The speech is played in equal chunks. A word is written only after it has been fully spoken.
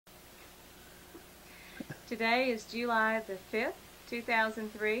Today is July the 5th,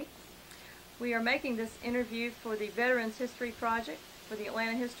 2003. We are making this interview for the Veterans History Project for the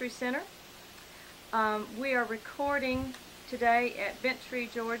Atlanta History Center. We are recording today at Bent Tree,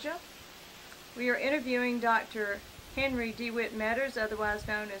 Georgia. We are interviewing Dr. Henry Dewitte Meaders, otherwise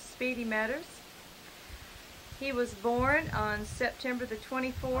known as Speedy Meaders. He was born on September the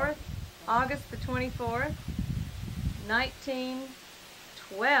 24th, August the 24th,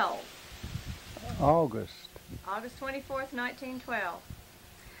 1912. August 24th, 1912.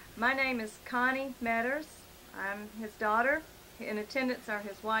 My name is Connie Meaders. I'm his daughter. In attendance are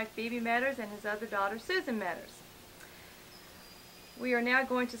his wife, Bebe Moor, and his other daughter, Susan Meaders. We are now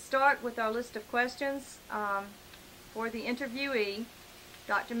going to start with our list of questions for the interviewee,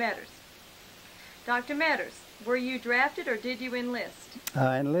 Dr. Meaders. Dr. Meaders, were you drafted or did you enlist?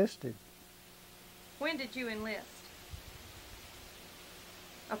 I enlisted. When did you enlist?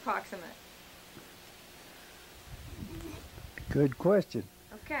 Approximate. Good question.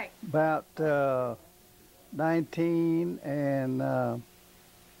 Okay. About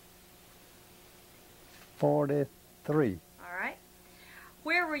 1943. All right.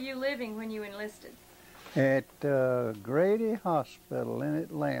 Where were you living when you enlisted? At Grady Hospital in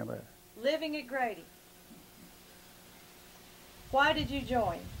Atlanta. Living at Grady. Why did you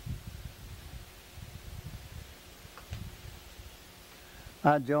join?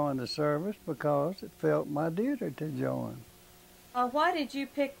 I joined the service because it felt my duty to join. Why did you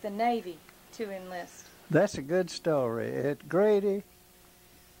pick the Navy to enlist? That's a good story. At Grady,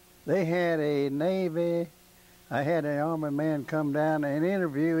 they had a Navy. I had an Army man come down and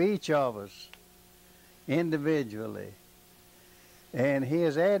interview each of us individually. And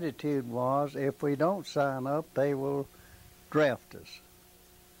his attitude was, if we don't sign up, they will draft us.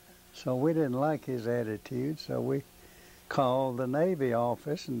 So we didn't like his attitude, so we called the Navy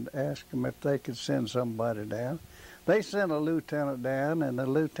office and asked them if they could send somebody down. They sent a lieutenant down, and the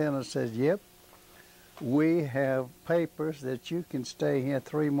lieutenant said, yep, we have papers that you can stay here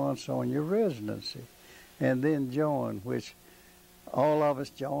 3 months on your residency and then join, which all of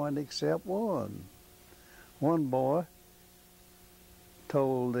us joined except one. One boy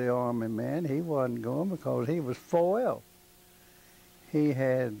told the Army man he wasn't going because he was 4F. He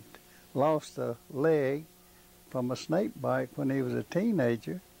had lost a leg from a snake bite when he was a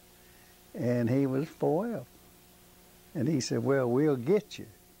teenager, and he was 4F. And he said, well, we'll get you.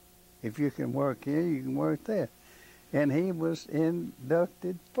 If you can work here, you can work there. And he was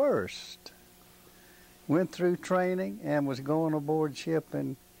inducted first. Went through training and was going aboard ship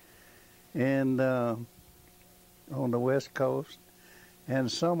on the West Coast. And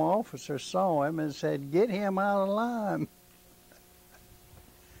some officer saw him and said, get him out of line.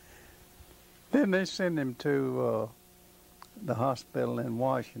 Then they sent him to the hospital in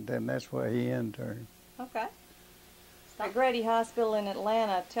Washington. That's where he interned. Okay. At Grady Hospital in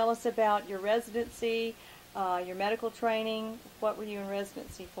Atlanta, tell us about your residency, your medical training. What were you in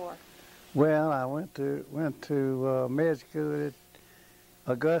residency for? Well, I went to med school at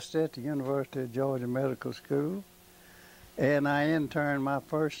Augusta at the University of Georgia Medical School, and I interned my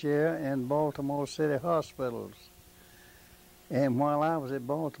first year in Baltimore City hospitals. And while I was at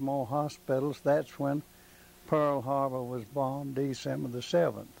Baltimore hospitals, that's when Pearl Harbor was bombed, December the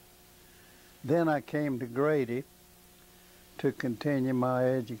 7th. Then I came to Grady to continue my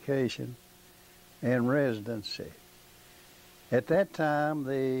education and residency. At that time,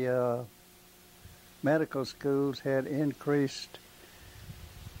 the medical schools had increased.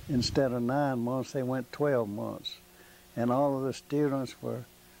 Instead of 9 months, they went 12 months. And all of the students were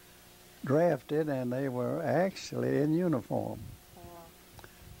drafted, and they were actually in uniform. Wow.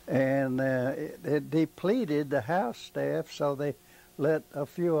 And it depleted the house staff, so they let a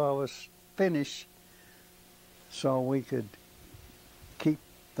few of us finish so we could keep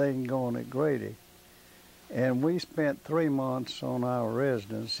things going at Grady. And we spent 3 months on our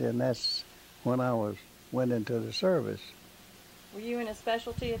residency, and that's when I went into the service. Were you in a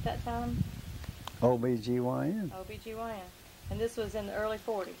specialty at that time? OBGYN. OBGYN. And this was in the early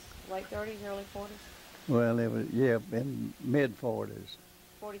 40s, late 30s, early 40s? Well, it was, yeah, in mid-40s.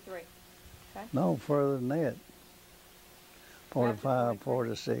 43. Okay. No, further than that. 45,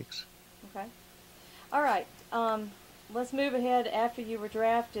 46. Okay. All right. Let's move ahead. After you were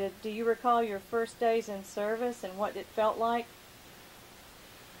drafted, do you recall your first days in service and what it felt like?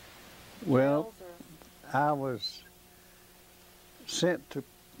 Well, I was sent to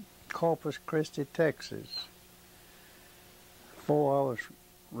Corpus Christi, Texas. 4 hours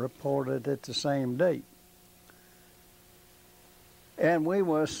reported at the same date. And we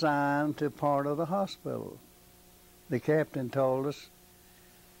were assigned to part of the hospital. The captain told us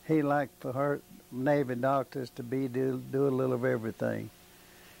he liked for her Navy doctors to do a little of everything.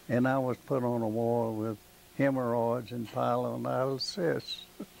 And I was put on a ward with hemorrhoids and pyelonephritis.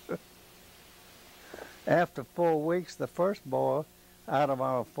 After 4 weeks, the first boy out of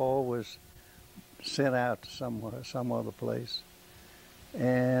our 4 was sent out to some other place.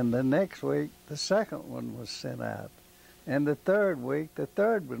 And the next week, the second one was sent out. And the third week, the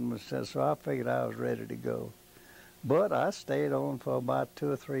third one was sent, so I figured I was ready to go. But I stayed on for about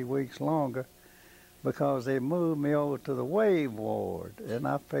 2 or 3 weeks longer because they moved me over to the wave ward. And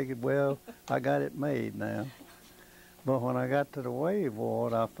I figured, well, I got it made now. But when I got to the wave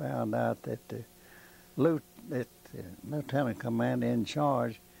ward, I found out that the lieutenant commander in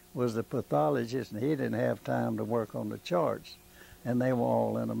charge was the pathologist, and he didn't have time to work on the charts. And they were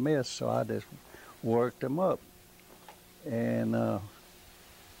all in a mess, so I just worked them up. And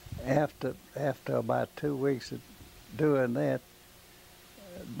after about 2 weeks of doing that,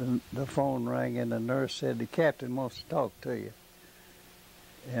 the phone rang and the nurse said, "The captain wants to talk to you."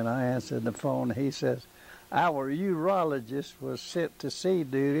 And I answered the phone. He says, "Our urologist was sent to sea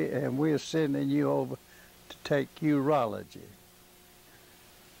duty, and we're sending you over to take urology."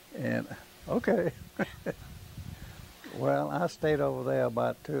 And okay. Well, I stayed over there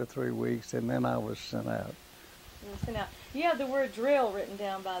about 2 or 3 weeks, and then I was sent out. You were sent out. You have the word drill written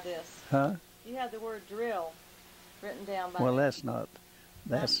down by this. Huh? You have the word drill written down by Well, this.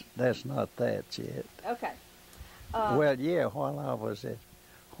 that's not that yet. Okay. Well, yeah, while I was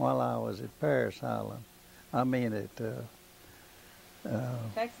at Paris Island, I mean at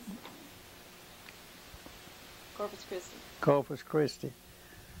Texas? Corpus Christi. Corpus Christi,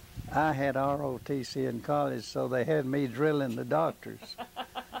 I had ROTC in college, so they had me drilling the doctors.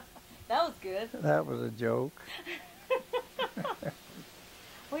 That was good. That was a joke.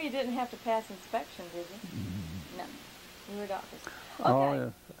 Well, you didn't have to pass inspection, did you? No. You were doctors. Okay. Oh,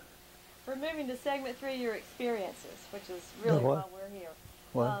 yeah. We're moving to segment 3, your experiences, which is really why we're here.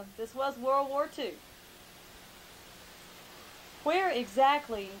 What? This was World War II. Where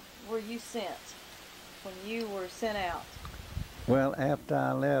exactly were you sent when you were sent out? Well, after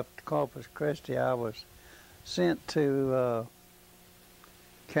I left Corpus Christi, I was sent to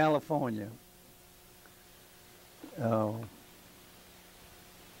California.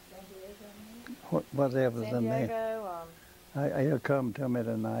 Whatever the name. It'll come to me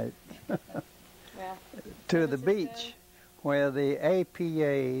tonight. Yeah. To the beach where the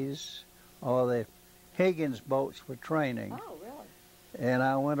APAs or the Higgins boats were training. Oh, really? And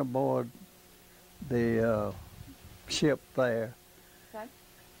I went aboard the ship there. Okay.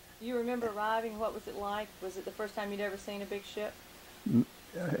 You remember arriving? What was it like? Was it the first time you'd ever seen a big ship?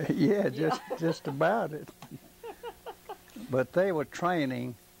 Yeah, just about it. But they were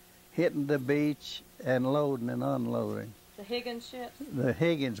training, hitting the beach and loading and unloading. The Higgins ships? The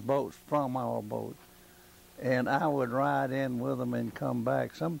Higgins boats from our boat. And I would ride in with them and come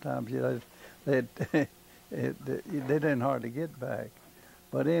back. Sometimes, they didn't hardly get back.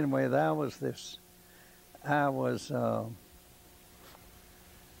 But anyway, I was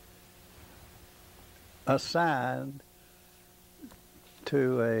assigned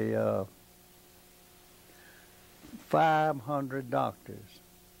to a 500 doctors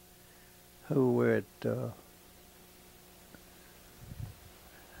who were at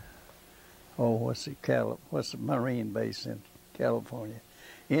what's the Marine base in California?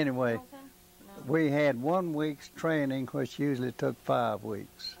 Anyway, No. we had 1 week's training, which usually took 5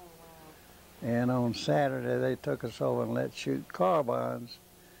 weeks. Oh, wow. And on Saturday, they took us over and let shoot carbines.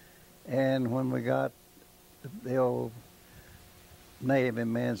 And when we got, the old Navy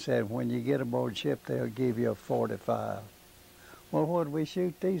man said, when you get aboard ship, they'll give you a 45. Well, what did we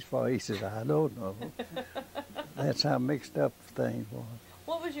shoot these for? He says, I don't know. That's how mixed up things was.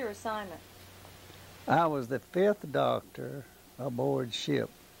 What was your assignment? I was the 5th doctor aboard ship.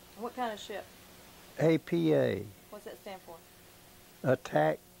 What kind of ship? APA, What's that stand for?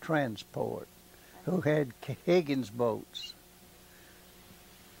 Attack Transport, who had Higgins boats.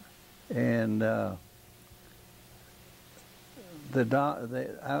 And the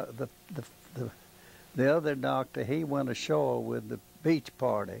other doctor, he went ashore with the beach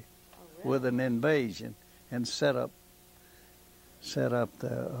party, Oh, really? with an invasion, and set up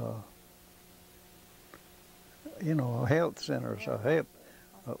the a health center,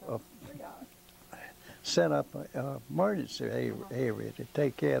 set up an emergency area to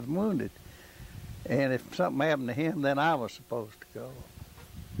take care of the wounded. And if something happened to him, then I was supposed to go.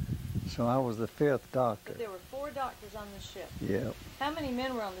 So I was the 5th doctor. But there were 4 doctors on the ship. Yeah. How many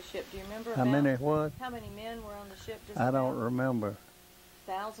men were on the ship? Do you remember? How many what? How many men were on the ship? Just I don't about? remember.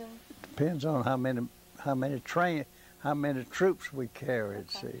 1,000? Depends on how many how many troops we carried.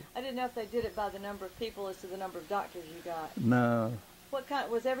 Okay. See, I didn't know if they did it by the number of people as to the number of doctors you got. no. What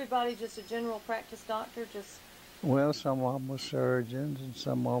kind? Was everybody just a general practice doctor? Just Well, some of them were surgeons, and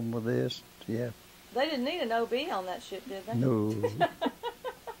some of them were this. Yeah. they didn't need an OB on that ship, did they? No.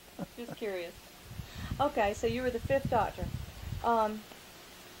 Just curious. Okay, so you were the 5th doctor.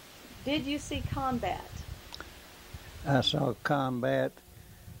 Did you see combat? I saw combat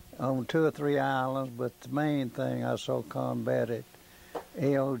on 2 or 3 islands, but the main thing I saw combat at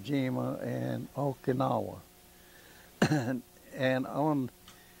Iwo Jima and Okinawa. And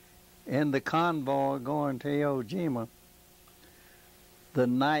in the convoy going to Iwo Jima, the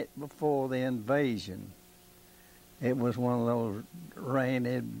night before the invasion, it was one of those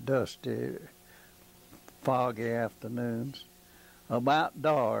rainy, dusty, foggy afternoons. About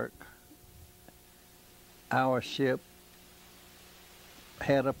dark, our ship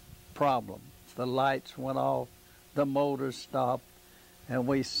had a problem. The lights went off, the motors stopped, and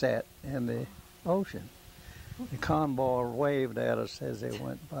we sat in the ocean. The convoy waved at us as they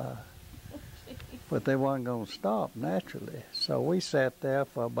went by. But they wasn't going to stop, naturally. So we sat there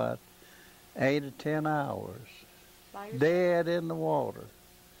for about 8 or 10 hours, dead in the water.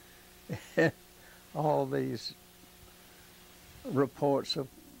 All these reports of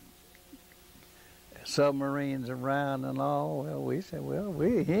submarines around and all. Well, we said, well,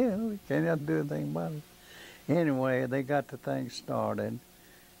 we're here. We can't do anything about it. Anyway, they got the thing started,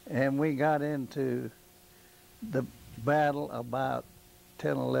 and we got into the battle about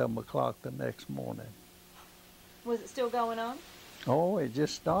 10, 11 o'clock the next morning. Was it still going on? Oh, it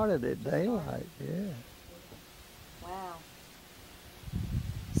just started at daylight, yeah. Wow.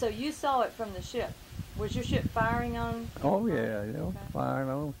 So you saw it from the ship. Was your ship firing on? Oh, yeah, you know, Okay. firing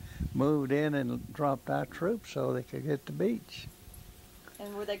on. Moved in and dropped our troops so they could get the beach.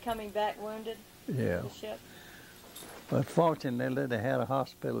 And were they coming back wounded? Yeah. The ship? But fortunately, they had a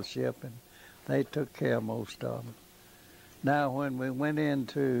hospital ship, and they took care of most of them. Now, when we went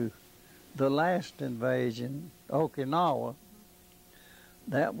into the last invasion, Okinawa,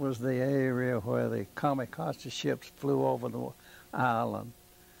 that was the area where the kamikaze ships flew over the island.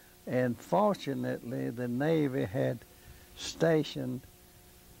 And fortunately, the Navy had stationed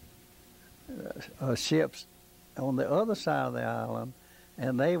ships on the other side of the island,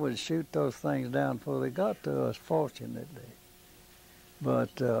 and they would shoot those things down before they got to us, fortunately.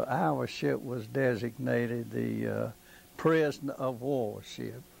 But our ship was designated the prisoner of war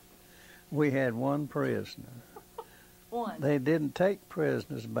ship. We had one prisoner. One? They didn't take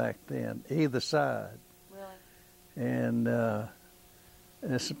prisoners back then, either side. Really?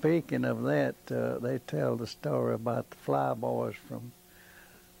 And speaking of that, they tell the story about the flyboys from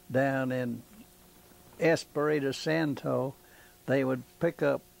down in Espiritu Santo. They would pick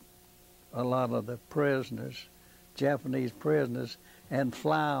up a lot of the prisoners, Japanese prisoners, and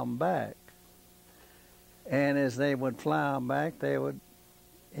fly them back. And as they would fly them back, they would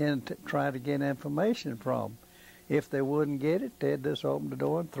try to get information from them. If they wouldn't get it, they'd just open the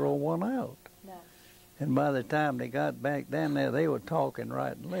door and throw one out. No. And by the time they got back down there, they were talking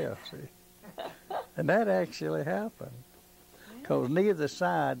right and left, see. And that actually happened, because neither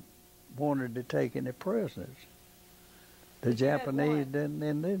side wanted to take any prisoners. The Japanese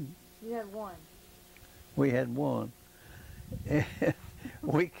didn't. You had one. We had one. And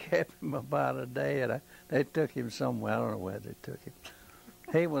we kept him about a day, and they took him somewhere. I don't know where they took him.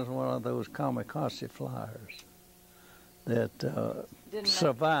 He was one of those kamikaze flyers that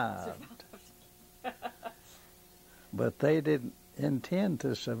survived. But they didn't intend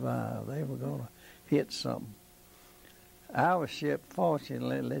to survive. They were going to hit something. Our ship,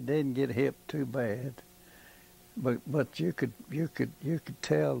 fortunately, didn't get hit too bad. But you could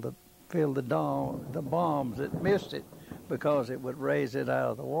tell feel the bombs that missed it, because it would raise it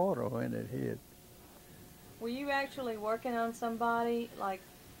out of the water when it hit. Were you actually working on somebody, like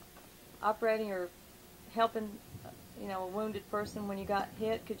operating or helping, a wounded person when you got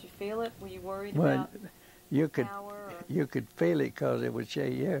hit? Could you feel it? Were you worried about power? You could feel it because it would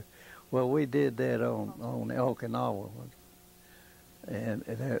shake. Yeah. Well, we did that on the Okinawa one, and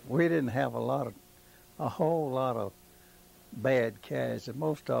we didn't have a whole lot of bad casualties.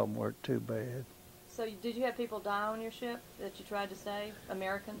 Most of them weren't too bad. So did you have people die on your ship that you tried to save,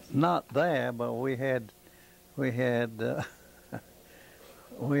 Americans? Not there, but we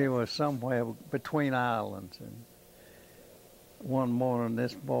were somewhere between islands, and one morning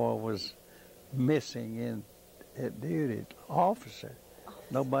this boy was missing at duty, officer.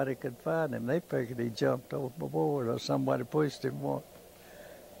 Nobody could find him. They figured he jumped overboard or somebody pushed him one.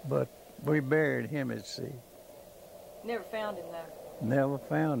 But we buried him at sea. Never found him, though. Never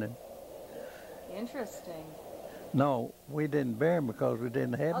found him. Interesting. No, we didn't bury him because we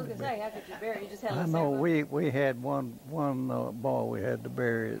didn't have I was to going to bury. say, how could you bury? You just had I a know ceremony. we had one boy we had to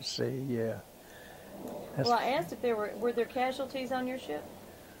bury at sea. Yeah. Well, I asked if were there casualties on your ship?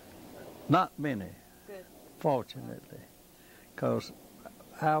 Not many, Good. fortunately, because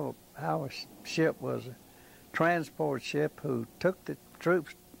our ship was a transport ship who took the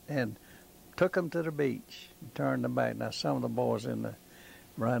troops and took them to the beach and turned them back. Now, some of the boys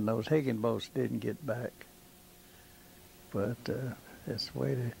riding those Higgins boats didn't get back, but that's the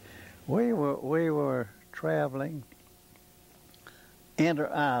way we were traveling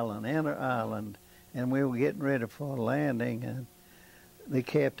inter-island, and we were getting ready for a landing, and the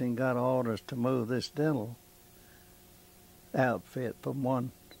captain got orders to move this dental outfit from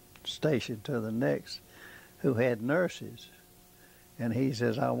one station to the next, who had nurses. And he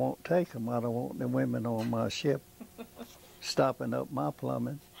says, I won't take them. I don't want the women on my ship stopping up my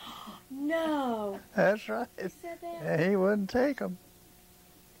plumbing. No. That's right. He said that? And he wouldn't take them.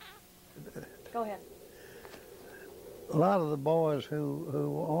 Go ahead. A lot of the boys who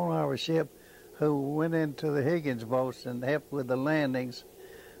were on our ship, who went into the Higgins boats and helped with the landings,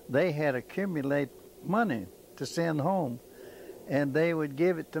 they had accumulate money to send home, and they would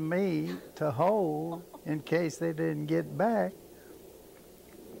give it to me to hold in case they didn't get back.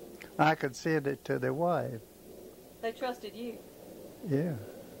 I could send it to their wife. They trusted you. Yeah.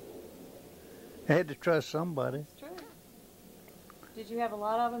 I had to trust somebody. That's true. Did you have a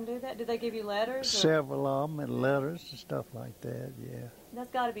lot of them do that? Did they give you letters? Several of them, and letters and stuff like that, yeah. That's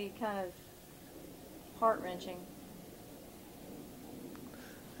got to be kind of heart-wrenching.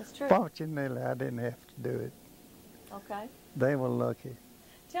 That's true. Fortunately, I didn't have to do it. Okay. They were lucky.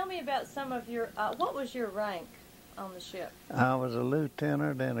 Tell me about some of your, what was your rank on the ship? I was a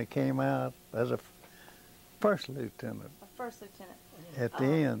lieutenant, and I came out as a first lieutenant A first lieutenant. at the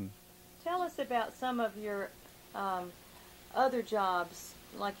end. Tell us about some of your other jobs.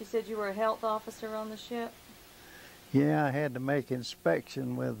 Like you said, you were a health officer on the ship. Yeah, I had to make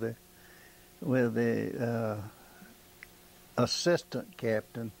inspection with the assistant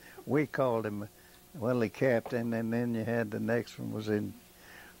captain. We called him, well, the captain, and then you had the next one was in.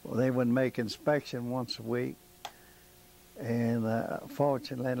 Well, they would make inspection once a week, and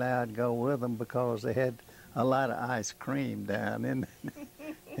fortunately I'd go with them because they had a lot of ice cream down in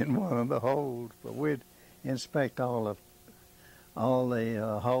in one of the holds. But we'd inspect all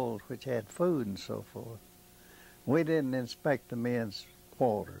the holds which had food and so forth. We didn't inspect the men's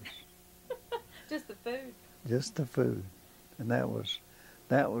quarters. Just the food. Just the food, and that was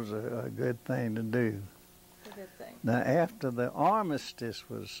a good thing to do. A good thing. Now, after the armistice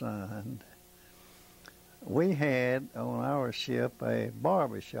was signed, we had on our ship a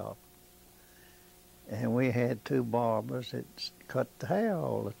barber shop, and we had two barbers that cut the hair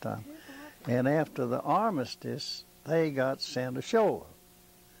all the time. And after the armistice, they got sent ashore.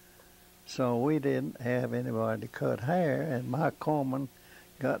 So we didn't have anybody to cut hair, and my corpsman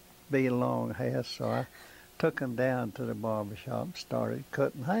got big long hair, so I took him down to the barber shop and started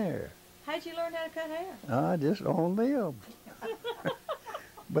cutting hair. How'd you learn how to cut hair? I just on them.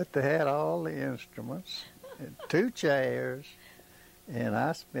 But they had all the instruments, and 2 chairs, and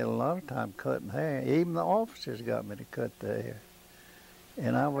I spent a lot of time cutting hair. Even the officers got me to cut the hair.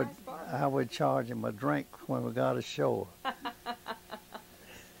 And I would charge them a drink when we got ashore.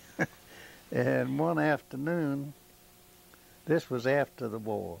 And one afternoon, this was after the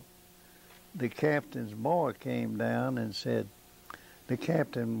war, the captain's boy came down and said, the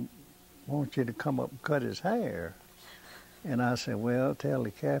captain wants you to come up and cut his hair. And I said, well, tell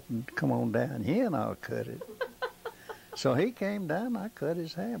the captain to come on down here and I'll cut it. So he came down, I cut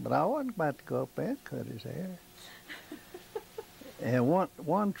his hair, but I wasn't about to go up there and cut his hair. And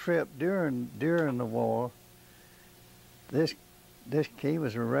one trip during the war, he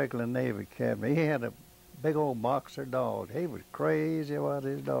was a regular Navy captain. He had a big old boxer dog. He was crazy about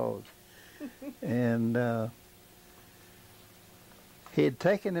his dogs. And he had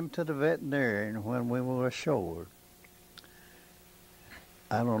taken him to the veterinarian when we were ashore.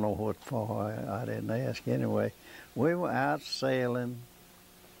 I don't know what for. I didn't ask anyway. We were out sailing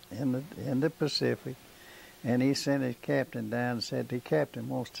in the Pacific, and he sent his captain down and said, the captain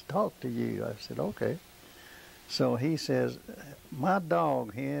wants to talk to you. I said, okay. So he says, my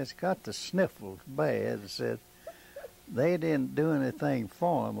dog here has got the sniffles bad, and said, they didn't do anything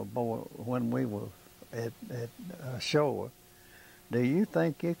for him aboard when we were at shore. Do you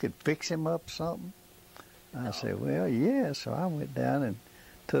think you could fix him up something? I said, well, yeah. So I went down and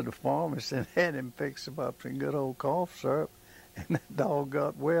to the pharmacist and had him fix him up some good old cough syrup, and that dog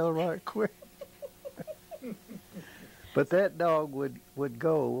got well right quick. But that dog would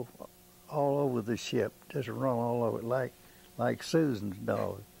go all over the ship, just run all over it like Susan's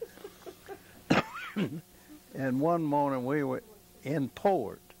dog. And one morning we were in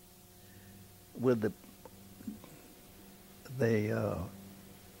port with the cargo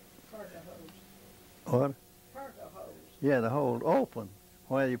hose. what? Cargo hose. Yeah, the hole open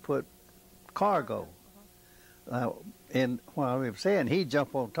where you put cargo. And while we were saying, he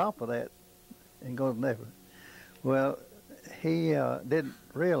jumped on top of that and goes never. Well, he didn't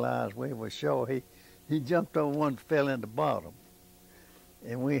realize we were sure. He jumped on one, fell in the bottom,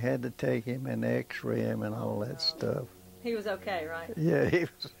 and we had to take him and X-ray him and all that stuff. He was okay, right? Yeah,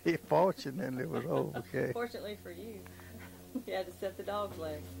 he fortunately was okay. Fortunately for you, you had to set the dog's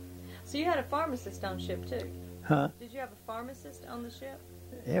legs. So you had a pharmacist on ship too? Huh? Did you have a pharmacist on the ship?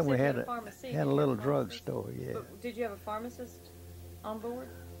 Yeah, we had a pharmacy. had a little drugstore. Yeah. But did you have a pharmacist on board?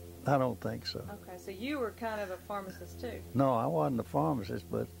 I don't think so. Okay, so you were kind of a pharmacist too. No, I wasn't a pharmacist,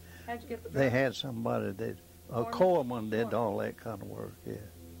 but How'd you get the they drugs? had somebody that a Foreman? corpsman did all that kind of work. Yeah.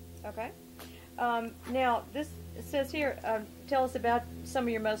 Okay. Now, this it says here, tell us about some of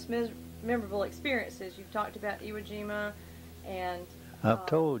your most memorable experiences. You've talked about Iwo Jima, and I've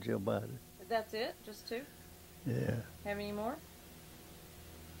told you about it. that's it? Just two? Yeah. Have any more?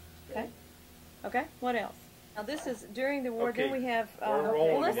 Okay. Okay. What else? Now, this is during the war. Okay. Then we have. We're well,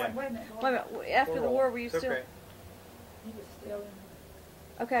 rolling let's, again. Wait a minute. wait a minute. After the war, were you It's still? okay. He was still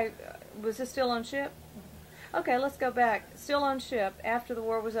in Okay. Was this still on ship? Okay. Let's go back. Still on ship. After the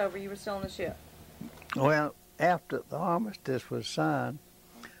war was over, you were still on the ship. Well, after the armistice was signed,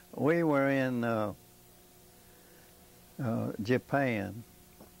 we were in Japan,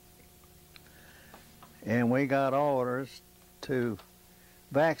 and we got orders to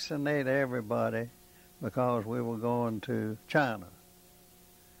vaccinate everybody because we were going to China.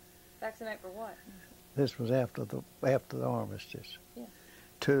 Vaccinate for what? This was after the armistice. Yeah.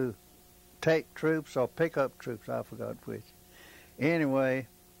 To take troops or pick up troops, I forgot which. Anyway,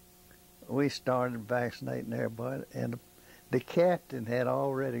 we started vaccinating everybody, and the captain had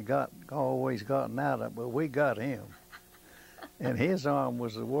always gotten out of it, but we got him. And his arm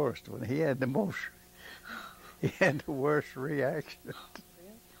was the worst one. He had the worst reaction. Really?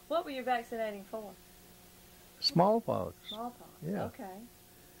 What were you vaccinating for? Smallpox. Smallpox. Yeah. Okay.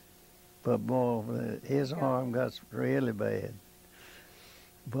 But boy, his arm got really bad.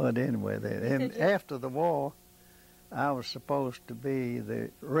 But anyway, and after the war, I was supposed to be the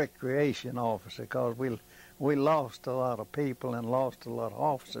recreation officer because we lost a lot of people and lost a lot of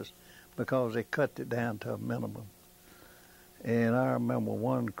officers because they cut it down to a minimum. And I remember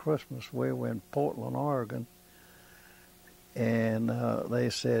one Christmas we were in Portland, Oregon, and they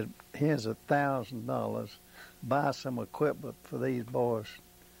said, "Here's $1,000. Buy some equipment for these boys,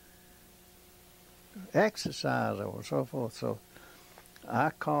 exercise or so forth." So I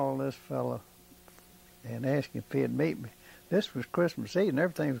called this fella and asked him if he'd meet me. This was Christmas Eve and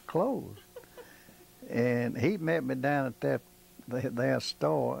everything was closed. And he met me down at their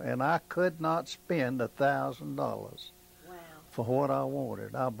store, and I could not spend $1,000 Wow. for what I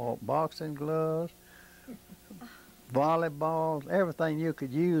wanted. I bought boxing gloves, volleyballs, everything you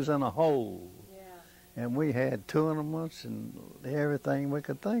could use in a hole. Yeah. And we had tournaments and everything we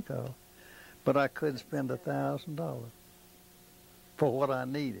could think of. But I couldn't spend $1,000 for what I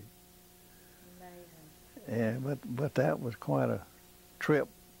needed. Amazing. Yeah, but that was quite a trip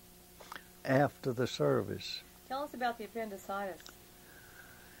after the service. Tell us about the appendicitis.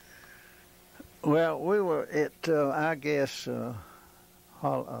 Well, we were at, I guess,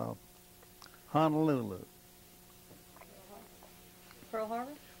 Honolulu, Pearl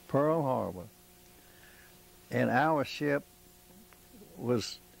Harbor? Pearl Harbor. And our ship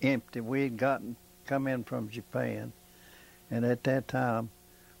was empty. We had come in from Japan. And at that time,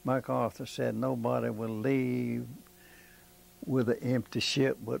 MacArthur said nobody will leave with an empty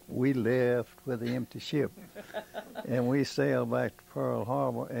ship, but we left with an empty ship. And we sailed back to Pearl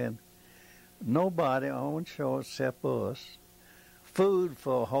Harbor, and nobody on shore except us. Food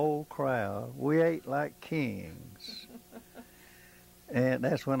for a whole crowd. We ate like kings. And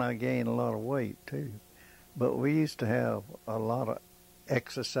that's when I gained a lot of weight, too. But we used to have a lot of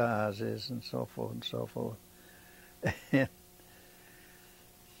exercises and so forth and so forth. And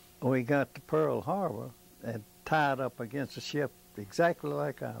we got to Pearl Harbor and tied up against a ship exactly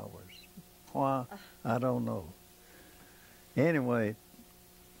like ours. Why? I don't know. Anyway,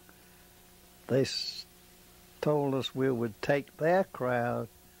 they told us we would take their crowd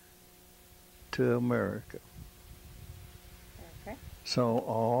to America. Okay. So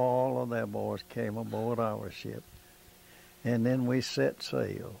all of their boys came aboard our ship, and then we set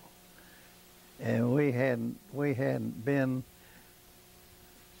sail. And we hadn't been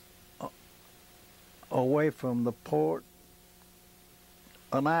away from the port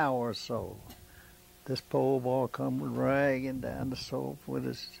an hour or so. This poor boy come dragging down the slope with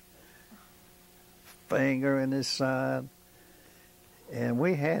his finger in his side, and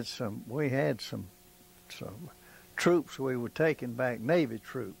we had some troops we were taking back, Navy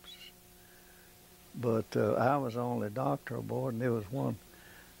troops. But I was the only doctor aboard, and there was one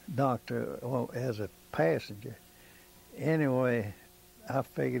doctor as a passenger. Anyway, I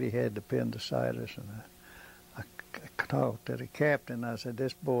figured he had appendicitis, and I talked to the captain. I said,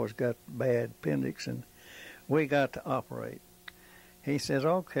 this boy's got bad appendix, and we got to operate. He says,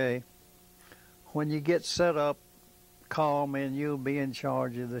 okay, when you get set up, call me and you'll be in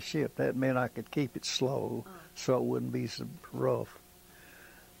charge of the ship. That meant I could keep it slow so it wouldn't be so rough.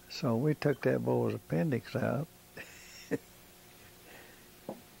 So we took that boy's appendix out.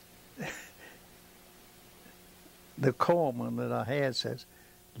 The corpsman that I had says,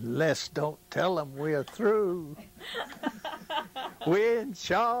 "Les, don't tell them we're through. We're in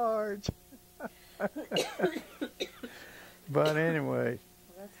charge." But anyway,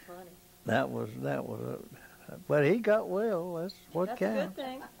 that's funny. That was but he got well. That's what That's counts. a good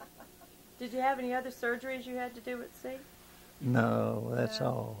thing. Did you have any other surgeries you had to do at sea? No, that's No.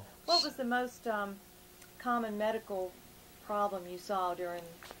 all. What was the most common medical problem you saw during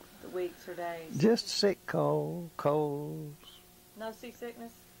the weeks or days? Just sick colds. No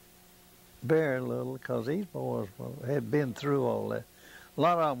seasickness? Very little, because these boys had been through all that. A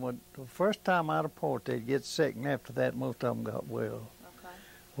lot of them would, the first time out of port, they'd get sick, and after that, most of them got well. Okay.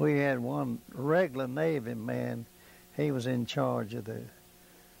 We had one regular Navy man. He was in charge of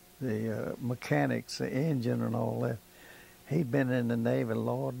the mechanics, the engine, and all that. He'd been in the Navy,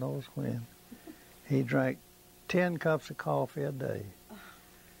 Lord knows when. He drank 10 cups of coffee a day.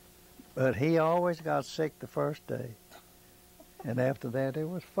 But he always got sick the first day. And after that, it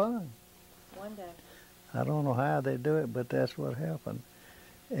was fun. One day. I don't know how they do it, but that's what happened.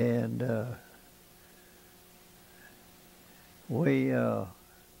 And we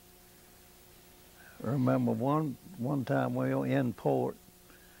remember one time we were in port.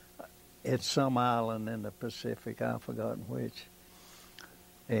 It's some island in the Pacific, I've forgotten which.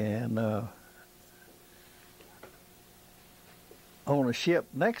 And on a ship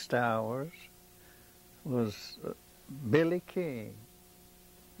next to ours was Billy King.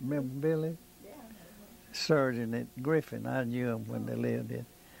 Remember Billy? Yeah. Surgeon at Griffin. I knew him when they lived in.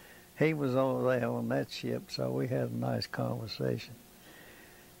 He was over there on that ship, so we had a nice conversation.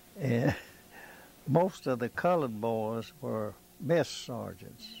 And most of the colored boys were mess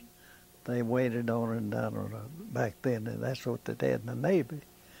sergeants. They waited on and down on back then, and that's what they did in the Navy.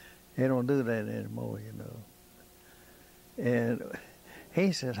 They don't do that anymore, you know. And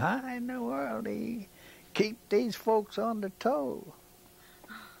he says, "How in the world do you keep these folks on the tow?"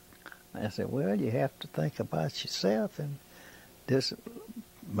 I said, "Well, you have to think about yourself and just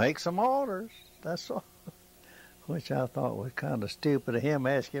make some orders. That's all." Which I thought was kind of stupid of him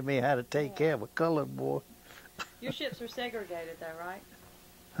asking me how to take care of a colored boy. Your ships were segregated, though, right?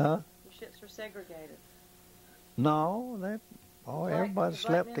 Huh? Your ships were segregated. No, everybody the black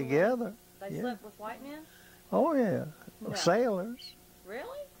slept men together. They Yeah. slept with white men? Oh, yeah. No. Sailors.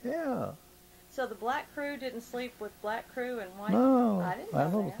 Really? Yeah. So the black crew didn't sleep with black crew and white? No, I didn't I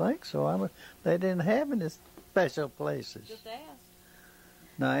know don't that. think so. They didn't have any special places. Just asked.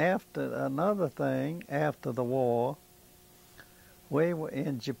 Now, another thing, after the war, we were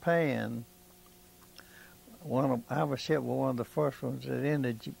in Japan. Our ship was one of the first ones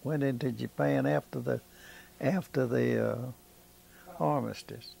that went into Japan after the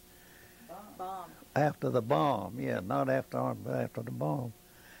armistice. Bomb. After the bomb, yeah, not after armistice, but after the bomb.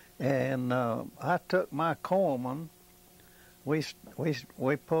 And I took my corpsman. We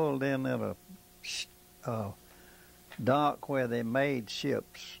pulled in at a dock where they made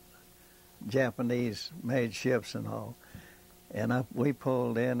ships, Japanese-made ships and all. And we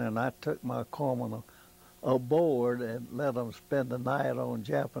pulled in, and I took my corpsman aboard and let them spend the night on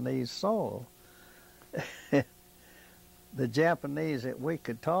Japanese soil. The Japanese that we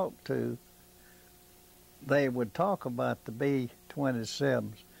could talk to, they would talk about the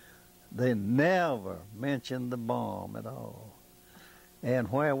B-27s. They never mentioned the bomb at all. And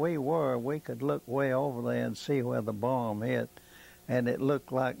where we were, we could look way over there and see where the bomb hit, and it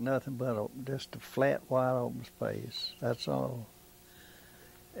looked like nothing but just a flat, wide open space. That's all.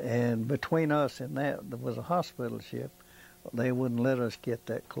 And between us and that, there was a hospital ship. They wouldn't let us get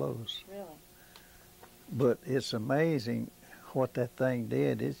that close. Really? But it's amazing what that thing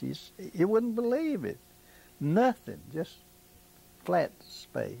did. You wouldn't believe it. Nothing, just flat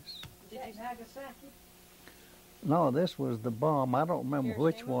space. Did you Nagasaki? No, this was the bomb. I don't remember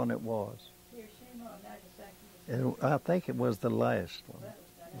which Hiroshima? one it was. Hiroshima? No, Nagasaki was I think it was the last one. that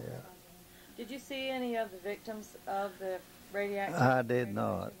was Yeah. Did you see any of the victims of the radioactive? I did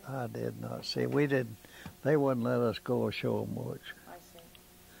not. I did not. See, we didn't. They wouldn't let us go ashore much. I see.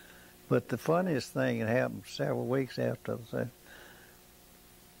 But the funniest thing that happened several weeks after that,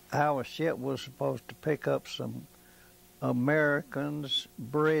 our ship was supposed to pick up some Americans,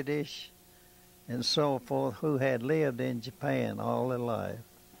 British, and so forth who had lived in Japan all their life.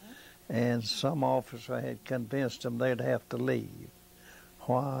 And some officer had convinced them they'd have to leave.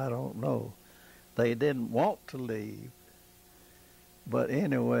 Why, I don't know. They didn't want to leave. But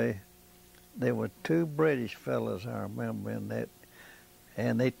anyway, there were two British fellows, I remember, in that,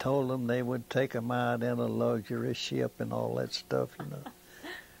 and they told them they would take them out in a luxury ship and all that stuff, you know.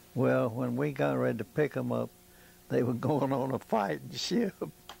 Well, when we got ready to pick them up, they were going on a fighting ship.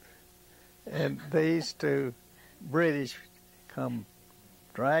 And these two British come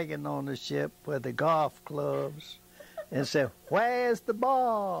dragging on the ship with the golf clubs and said, "Where's the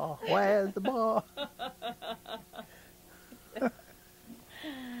ball? Where's the ball?"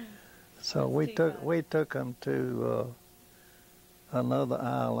 So we took them to another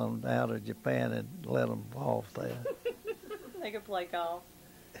island out of Japan and let them off there. They could play golf.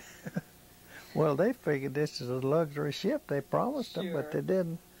 Well, they figured this is a luxury ship. They promised them, but they Sure.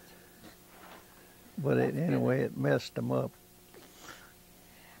 didn't. But anyway, it messed them up.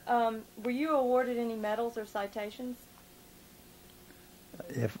 Were you awarded any medals or citations?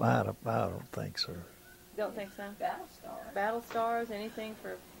 If I don't think so. Don't think so. Battlestar. Battle stars, anything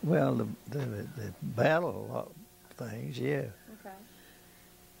for? Well, the battle things, yeah. Okay.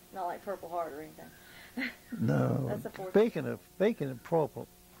 Not like Purple Heart or anything. No. That's the fourth. Speaking of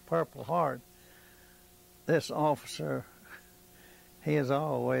Purple Heart, this officer, he is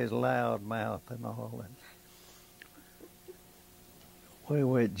always loudmouth and all. And we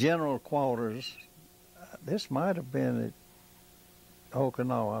were at general quarters. This might have been at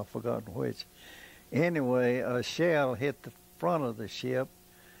Okinawa, I've forgotten which. Anyway, a shell hit the front of the ship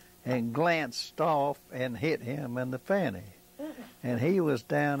and glanced off and hit him in the fanny. And he was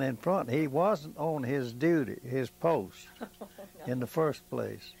down in front. He wasn't on his duty, his post, in the first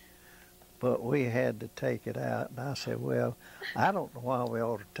place. But we had to take it out. And I said, well, I don't know why we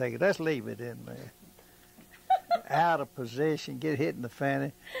ought to take it. Let's leave it in there. Out of position, get hit in the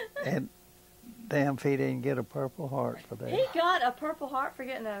fanny, and damn if he didn't get a Purple Heart for that. He got a Purple Heart for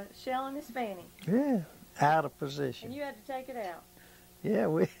getting a shell in his fanny. Yeah, out of And position. you had to take it out. Yeah,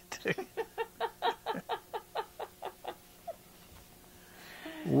 we took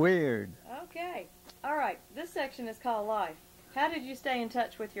Weird. Okay. All right. This section is called Life. How did you stay in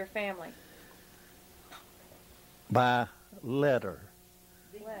touch with your family? By letter.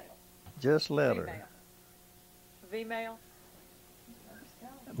 Letter. Just letter. V-mail?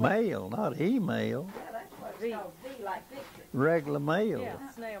 Mail, not email. Yeah, that's what V. it's called. V like Victor. Regular mail. Yeah,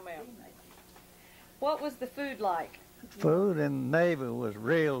 snail mail. What was the food like? Food in the Navy was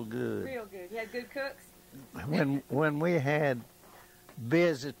real good. Real good. You had good cooks? When we had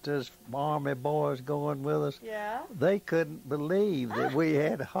visitors, Army boys going with us, Yeah. they couldn't believe that we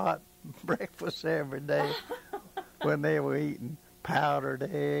had hot breakfast every day when they were eating powdered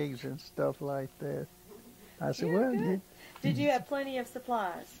eggs and stuff like that. I said, Yeah, well, good. Did you have plenty of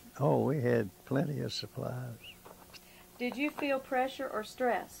supplies? we had plenty of supplies. Did you feel pressure or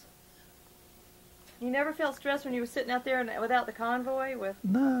stress? You never felt stress when you were sitting out there without the convoy with...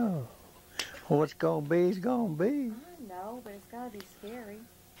 No. What's going to be is going to be. I know, but it's got to be scary.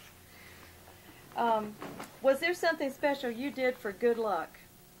 Was there something special you did for good luck?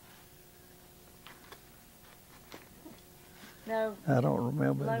 No. I don't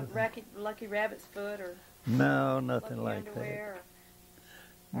remember. Lucky rabbit's foot or No, nothing lucky like underwear?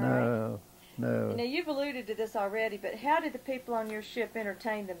 that. All right. No, no. Now, you've alluded to this already, but how did the people on your ship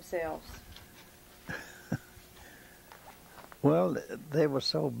entertain themselves? Well, they were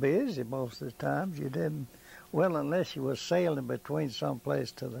so busy most of the times you didn't, well, unless you were sailing between some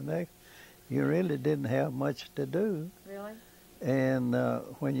place to the next, you really didn't have much to do. Really? And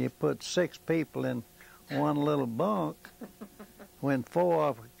when you put 6 people in one little bunk, when 4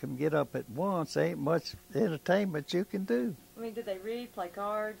 of them can get up at once, ain't much entertainment you can do. I mean, did they read, play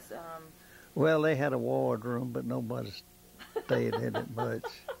cards? Well, they had a wardroom, but nobody stayed in it much.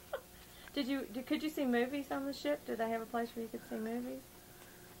 Could you see movies on the ship? Did they have a place where you could see movies?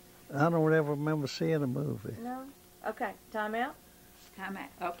 I don't ever remember seeing a movie. No? Okay, time out. Time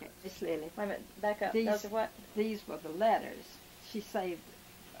out. Okay, Miss Lily. Wait a minute, back up. These- Those are what? These were the letters. She saved,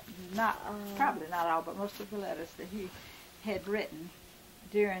 probably not all, but most of the letters that he had written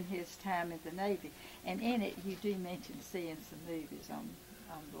during his time in the Navy. And in it, you do mention seeing some movies on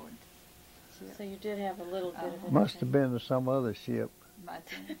board ship. So you did have a little bit of Must have been to some other ship. Might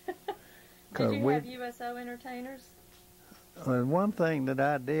be. Did you have USO entertainers? One thing that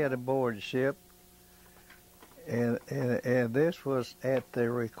I did aboard ship, and this was at the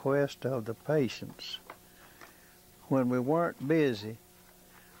request of the patients. When we weren't busy,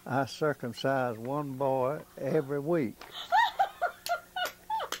 I circumcised one boy every week.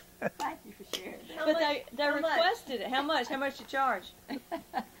 Thank you for sharing that. But they requested it. How much? How much you charge?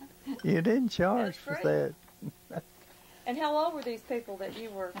 You didn't charge for that. And how old were these people that you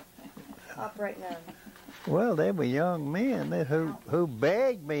were operating on? Well, they were young men who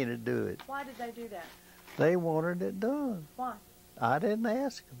begged me to do it. Why did they do that? They wanted it done. Why? I didn't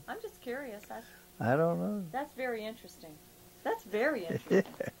ask them. I'm just curious. I don't know. That's very interesting. That's very interesting.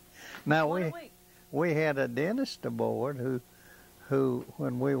 Now we had a dentist aboard who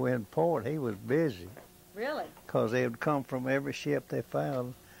when we were in port, he was busy. Really? Because they would come from every ship they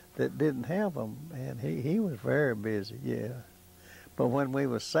found that didn't have them, and he was very busy. Yeah, but when we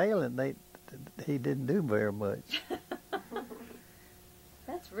were sailing, he didn't do very much.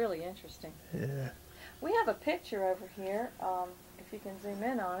 That's really interesting. Yeah. We have a picture over here. If you can zoom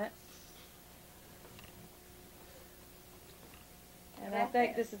in on it. And I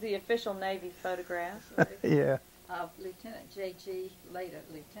think this is the official Navy photograph. Yeah. Of Lieutenant J.G., later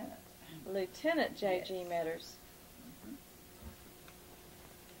Lieutenant. Lieutenant J.G. Meaders.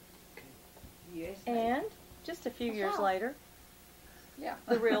 Yes. And just a few years later, yeah,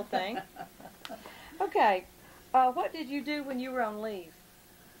 the real thing. Okay. What did you do when you were on leave?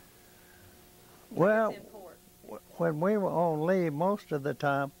 Well, when we were on leave, most of the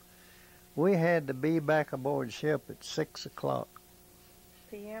time, we had to be back aboard ship at 6 o'clock.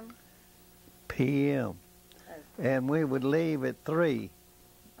 P.M.? P.M. Oh. And we would leave at 3.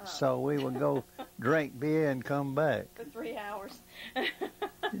 Oh. So we would go drink beer and come back. For 3 hours.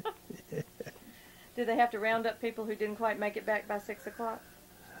 Did they have to round up people who didn't quite make it back by 6 o'clock?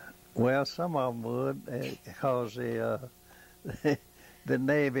 Well, some of them would, because the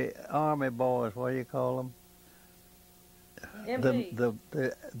Navy Army boys, what do you call them? MPs.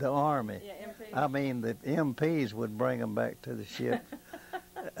 The Army. Yeah, MPs. I mean, the MPs would bring them back to the ship.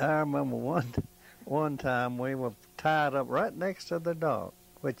 I remember one time we were tied up right next to the dock,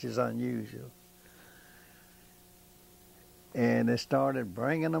 which is unusual. And they started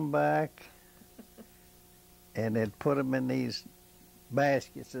bringing them back, and they'd put them in these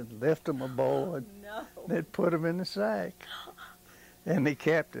baskets and lift them aboard. No. They'd put them in the sack. And the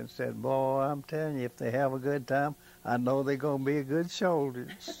captain said, boy, I'm telling you, if they have a good time, I know they're going to be a good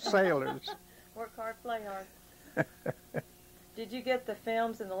sailors. Work hard, play hard. Did you get the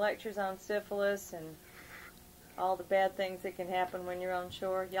films and the lectures on syphilis and all the bad things that can happen when you're on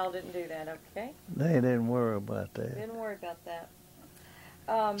shore? Y'all didn't do that, okay? They didn't worry about that. Didn't worry about that.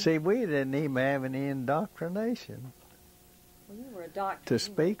 See, we didn't even have any indoctrination Well, you were a doctor. to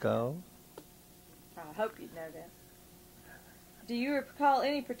speak of. I hope you'd know that. Do you recall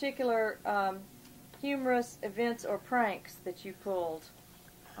any particular humorous events or pranks that you pulled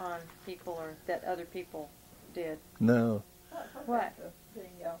on people or that other people did? No. What?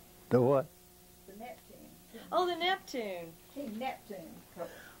 The what? The Neptune. Oh, the Neptune. King Neptune.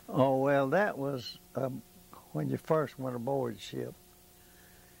 Oh, well, that was when you first went aboard ship.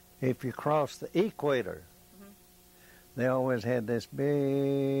 If you crossed the equator, they always had this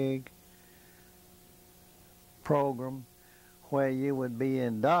big program where you would be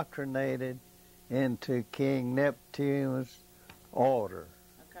indoctrinated into King Neptune's order.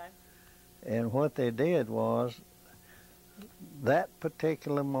 Okay. And what they did was, that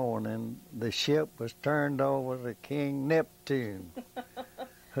particular morning, the ship was turned over to King Neptune,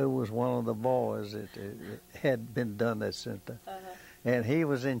 who was one of the boys that had been done that since then. And he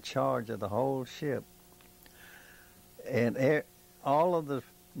was in charge of the whole ship. And all of the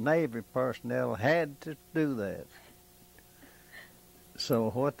Navy personnel had to do that. So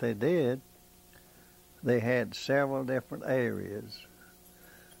what they did, they had several different areas.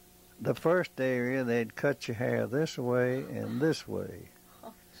 The first area, they'd cut your hair this way and this way.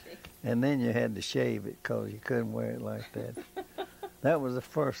 Oh, gee. And then you had to shave it because you couldn't wear it like that. That was the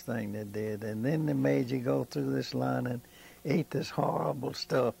first thing they did. And then they made you go through this line and eat this horrible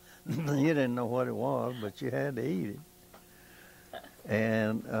stuff. You didn't know what it was, but you had to eat it.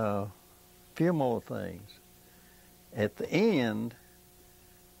 And a few more things. At the end,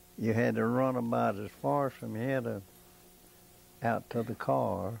 you had to run about as far from here out to the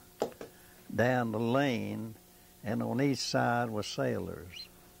car, down the lane, and on each side were sailors.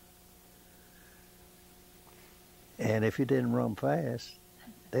 And if you didn't run fast,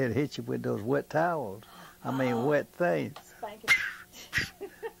 they'd hit you with those wet towels. I mean, wet things. Spanking.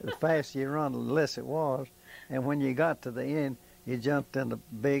 The faster you run, the less it was. And when you got to the end, you jumped in the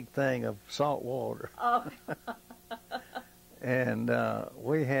big thing of salt water. Oh. And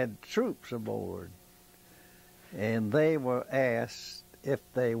we had troops aboard. And they were asked if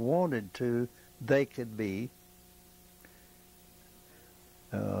they wanted to, they could be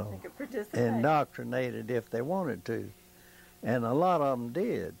They could participate. indoctrinated if they wanted to. And a lot of them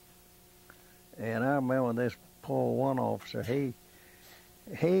did. And I remember this poor one officer, he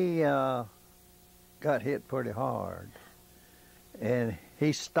got hit pretty hard. And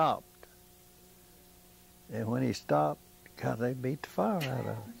he stopped. And when he stopped, God, they beat the fire out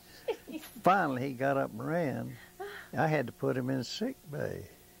of him. Finally, he got up and ran. I had to put him in sick bay.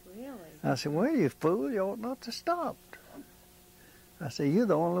 Really? I said, well, you fool, you ought not to stop. I said, you're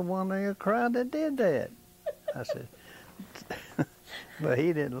the only one in your crowd that did that. I said, but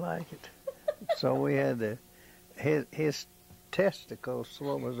he didn't like it. So we had to, his testicles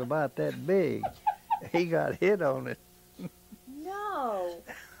was about that big. He got hit on it. No.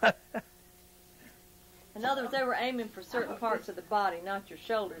 In other words, they were aiming for certain parts of the body, not your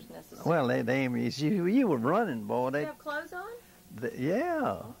shoulders necessarily. Well, they'd aim you were running, boy. Did you have clothes on?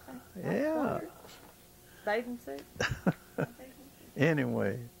 Yeah, Okay. yeah. Bathing suit?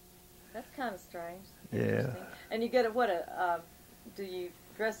 Anyway, That's kind of strange. yeah. Interesting. And you get do you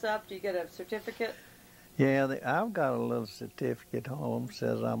dress up? Do you get a certificate? Yeah, I've got a little certificate home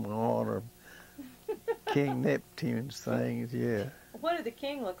says I'm an order of King Neptune's things, yeah. What did the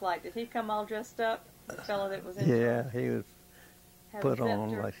king look like? Did he come all dressed up? The fellow that was in Yeah, he was had put a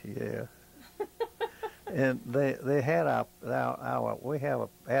on scepter? like, yeah. And they had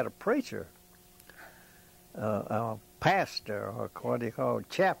had a preacher, our pastor, or what do you call it,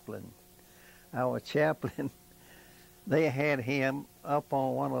 chaplain. Our chaplain, they had him up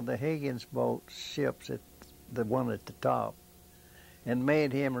on one of the Higgins boat ships, the one at the top, and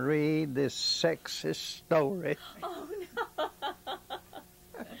made him read this sexist story. Oh,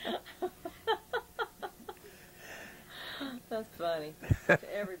 no. That's funny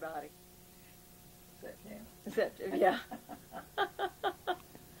to everybody. Except yeah.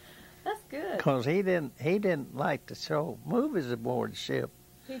 That's good. Because he didn't like to show movies aboard the ship.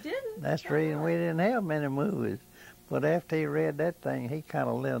 He didn't. That's the reason we didn't have many movies. But after he read that thing, he kind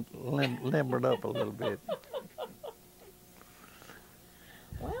of limbered up a little bit.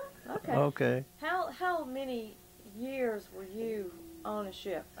 Well, okay. Okay. How many years were you on a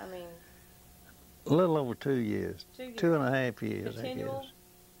ship? I mean, A little over 2 years. 2 years. 2.5 years, Continual? I guess.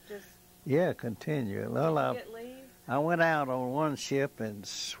 Just Yeah, continue. Well, get leave? I went out on one ship and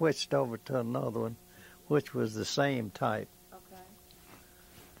switched over to another one, which was the same type. Okay.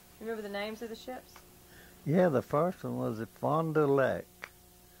 Remember the names of the ships? Yeah, the first one was the Fond du Lac,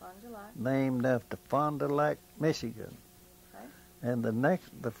 Fond du Lac. named after Fond du Lac, Michigan. Okay. And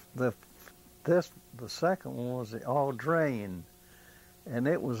the second one was the Audrain, and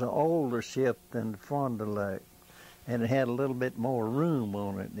it was an older ship than the Fond du Lac, and it had a little bit more room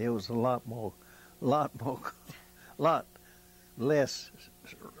on it. It was a lot less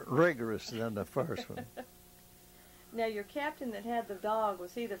rigorous than the first one. Now, your captain that had the dog,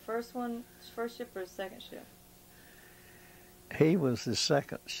 was he the first ship or the second ship? He was the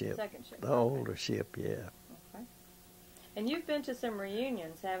second ship, Second ship. the older ship, yeah. Okay. And you've been to some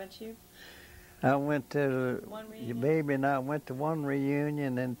reunions, haven't you? I went to One your reunion? baby and I went to one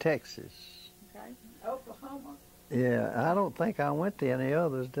reunion in Texas. Okay. Oklahoma. Yeah, I don't think I went to any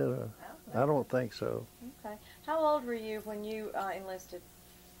others, did I? I don't think so. Okay. How old were you when you enlisted?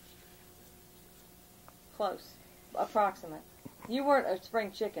 Close. Approximate. You weren't a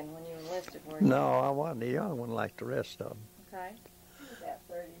spring chicken when you enlisted, were you? No, I wasn't a young one like the rest of them. Okay. About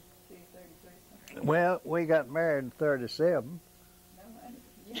 32, 33 something. Well, we got married in 37. No,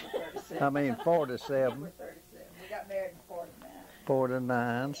 you were 37. I mean, You 47, were 37. We got married in 49.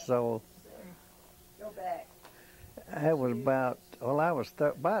 49, so Go back. that was about, well, I was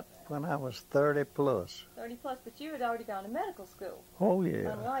about when I was 30 plus. 30 plus, but you had already gone to medical school, Oh,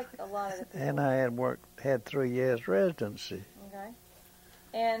 yeah. unlike a lot of the people. And I had 3 years residency. Okay.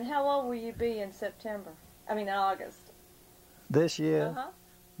 And how old will you be in September? I mean, in August. This year, Uh-huh.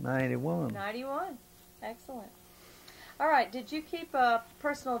 91. 91. Excellent. All right. Did you keep a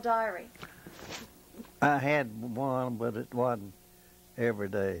personal diary? I had one, but it wasn't every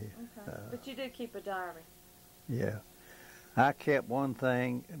day. Okay. But you did keep a diary. Yeah. I kept one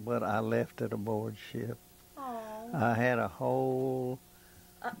thing, but I left it aboard ship. Oh. I had a whole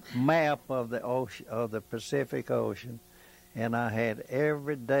map of the ocean, of the Pacific Ocean, and I had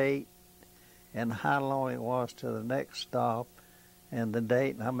every date and how long it was to the next stop, and the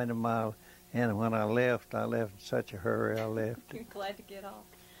date and how many miles. And when I left in such a hurry. I left You're it. glad to get off.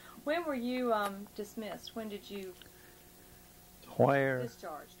 When were you dismissed? When did you Where?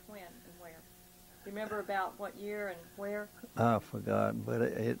 discharged? When and where? Do you remember about what year and where? I forgot, but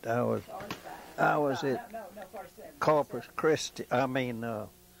I was 45. at No, 47. Corpus Christi. I mean,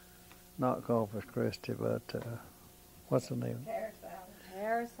 not Corpus Christi, but what's the name? Paris Island.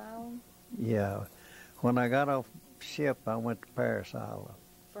 Paris Island. Yeah. When I got off ship, I went to Paris Island.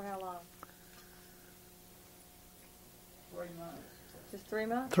 For how long? 3 months. Just 3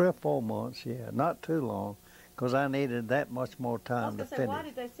 months? 3 or 4 months, yeah. Not too long, because I needed that much more I was time to going to say, finish. why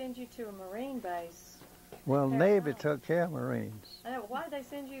did they send you to a Marine base? Well, Paris Navy Island? took care of Marines. I know, why did they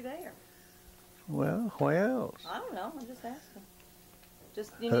send you there? Well, where else? I don't know. I'm just asking.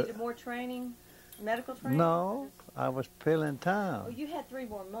 Just you needed more training, medical training? No, I was filling time. Oh, you had 3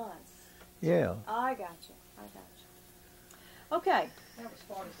 more months. Yeah. I got you. Okay, That was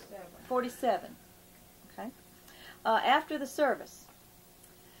 47. 47. Okay. After the service,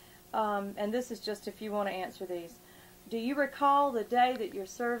 and this is just if you want to answer these, do you recall the day that your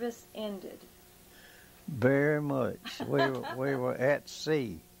service ended? Very much. We were at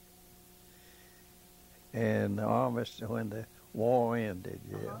sea, and the armistice when the war ended.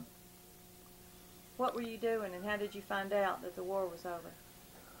 Yeah. Uh-huh. What were you doing, and how did you find out that the war was over?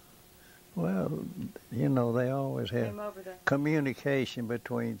 Well, you know, they always have Came over the. communication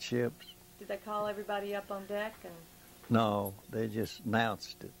between ships. Did they call everybody up on deck and No, they just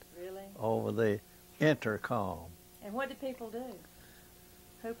announced it really? over the intercom. And what did people do?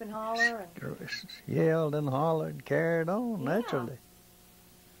 Hoop and holler and. Yelled and hollered, carried on, Yeah. naturally.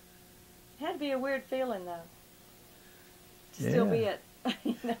 It had to be a weird feeling though. To still be Yeah. at.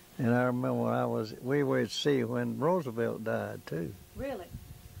 You know, And I remember we were at sea when Roosevelt died, too. really.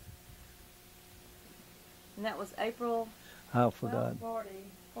 And that was April I forgot. 40.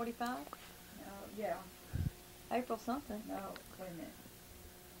 45? No, yeah. April something. No, wait a minute.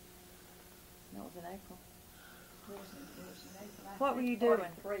 That was in April. It was in April. I What were think you doing?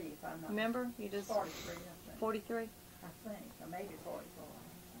 43, if I'm not Remember? You just 43, I think. 43? I think, or maybe 44.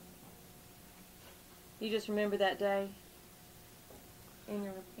 You just remember that day in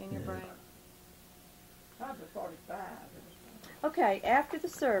your Yeah. brain. Probably 45. Okay, after the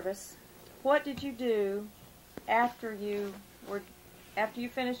service, what did you do after you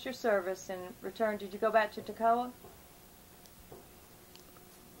finished your service and returned? Did you go back to Toccoa?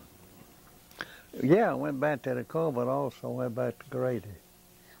 Yeah, I went back to the Cove, but also went back to Grady.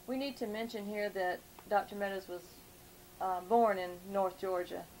 We need to mention here that Dr. Meaders was born in North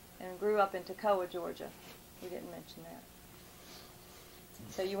Georgia and grew up in Toccoa, Georgia. We didn't mention that.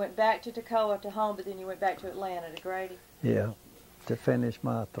 So you went back to Toccoa to home, but then you went back to Atlanta to Grady? Yeah, to finish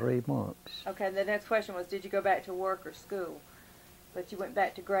my 3 months. Okay, the next question was, did you go back to work or school? But you went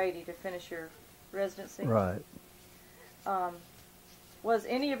back to Grady to finish your residency? Right. Was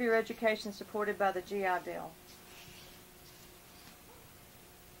any of your education supported by the GI Bill?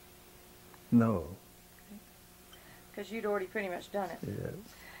 No. Because you'd already pretty much done it. Yeah.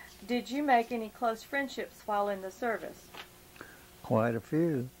 Did you make any close friendships while in the service? Quite a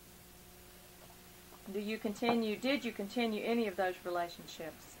few. Did you continue any of those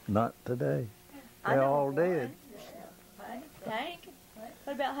relationships? Not today. I They know all one. did. Hank?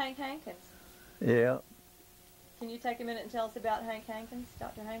 What about Hank Hankins? Yeah. Can you take a minute and tell us about Hank Hankins,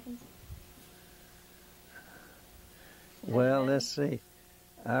 Dr. Hankins? Well, let's see.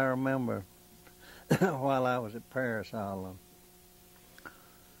 I remember while I was at Paris Island,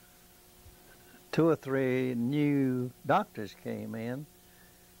 2 or 3 new doctors came in,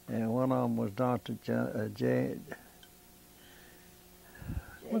 and one of them was Dr.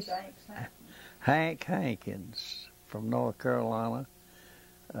 Hank Hankins from North Carolina.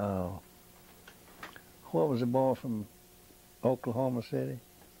 What was the boy from Oklahoma City?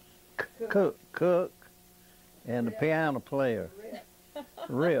 Cook. And the piano player,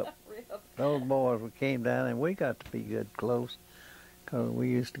 Rip. Those boys came down, and we got to be good close, because we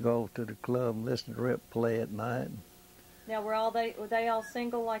used to go to the club and listen to Rip play at night. Now, were they all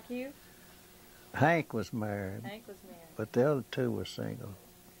single like you? Hank was married, Hank was married. but the other 2 were single.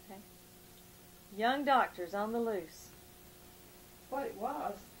 Okay. Young doctors on the loose. What it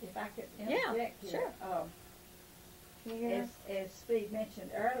was, if I could interject Yeah, here, Can you hear us? as Steve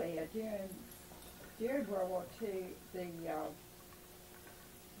mentioned earlier, during World War II, the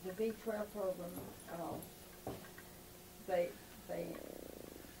B-12 program,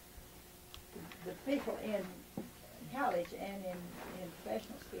 the people in college and in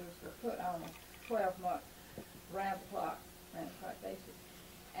professional schools were put on a 12-month round-the-clock basis,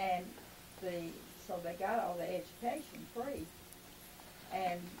 and so they got all the education free,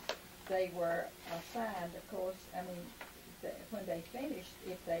 and they were assigned, of course, when they finished,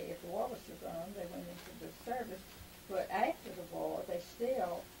 if the war was still going on, they went into the service. But after the war, they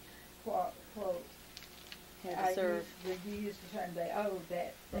still, quote, Had to serve. Use the term, they owed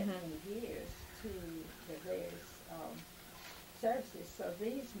that many years to the various services. So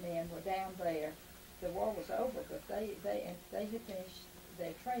these men were down there. The war was over, but they had finished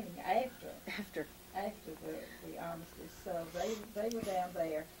their training after the armistice. So they were down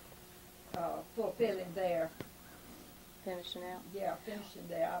there fulfilling their finishing out. Yeah, finishing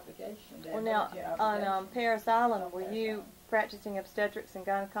their obligation. Well, now on Paris Island, were you practicing obstetrics and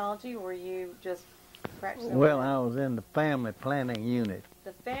gynecology, or were you just practicing? Well, I was in the family planning unit.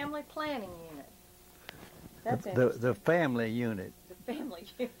 The family planning unit. That's interesting. The family unit. The family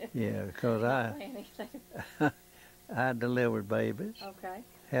unit. Yeah, because I delivered babies. Okay.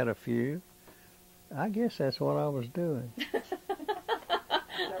 Had a few. I guess that's what I was doing.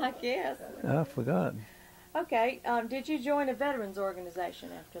 I guess. I've forgotten. Okay. Did you join a veterans organization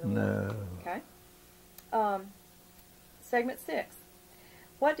after the war? No. Okay. Segment 6.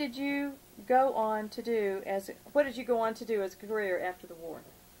 What did you go on to do as a career after the war?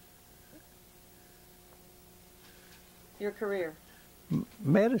 Your career.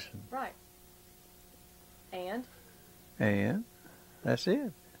 Medicine. Right. And that's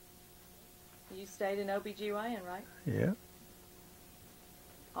it. You stayed in OBGYN, right? Yeah.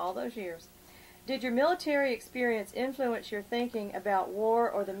 All those years. Did your military experience influence your thinking about war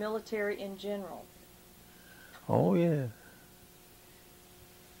or the military in general? Oh, yeah.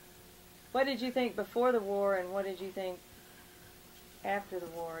 What did you think before the war, and what did you think after the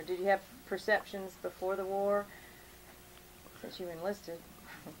war? Did you have perceptions before the war, since you enlisted?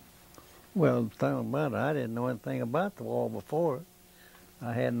 Well, the thing about it, I didn't know anything about the war before it.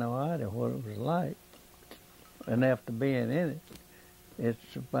 I had no idea what it was like. And after being in it,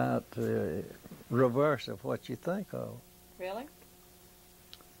 it's about the reverse of what you think of. Really?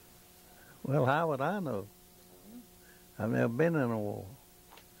 Well, how would I know? I've never been in a war.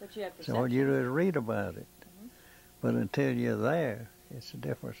 But you have perceptions. So all you do is read about it. But until you're there, it's a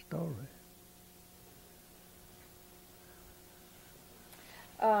different story.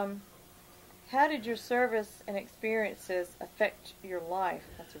 How did your service and experiences affect your life?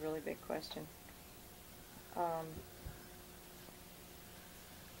 That's a really big question. I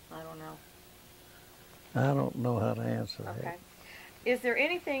don't know. I don't know how to answer that. Okay. Is there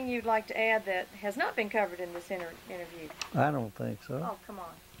anything you'd like to add that has not been covered in this interview? I don't think so. Oh, come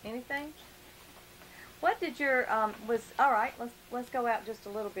on. Anything? What did your all right, let's go out just a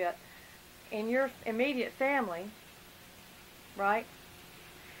little bit. In your immediate family, right?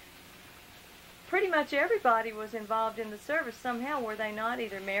 Pretty much everybody was involved in the service somehow, were they not?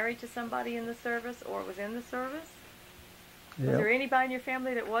 Either married to somebody in the service or was in the service? Yep. Was there anybody in your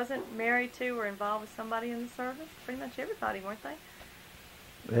family that wasn't married to or involved with somebody in the service? Pretty much everybody, weren't they?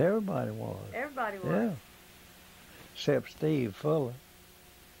 Everybody was. Everybody was. Yeah. Except Steve Fuller.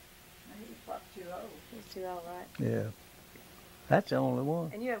 He's probably too old. He's too old, right? Yeah. That's the only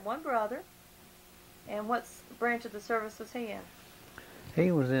one. And you had one brother. And what branch of the service was he in?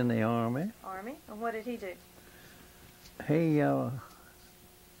 He was in the Army. Army? And what did he do? He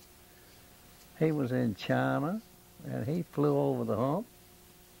was in China, and he flew over the hump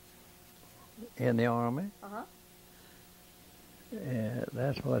in the Army. Uh-huh. And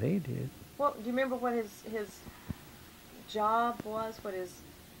that's what he did. Well, do you remember what his job was? What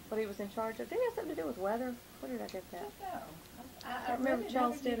he was in charge of? Didn't it have something to do with weather? Where did I get that? No. I don't remember if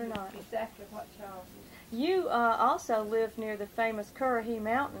Charles did or not. Exactly what Charles did. You also lived near the famous Currahee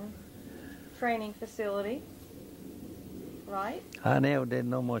Mountain training facility, right? I never did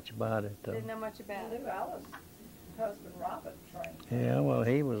know much about it, though. Didn't know much about it. I was husband Robert trained. Yeah, well,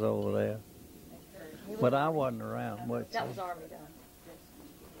 he was over there. But I wasn't around much. That was Army done.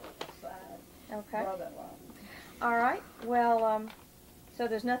 Okay. Brother-in-law. All right. Well, so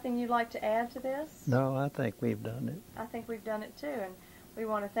there's nothing you'd like to add to this? No, I think we've done it. I think we've done it too, and we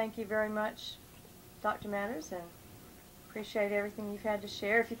want to thank you very much, Dr. Meaders, and appreciate everything you've had to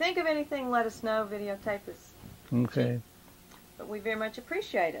share. If you think of anything, let us know. Videotape is Okay. cheap, but we very much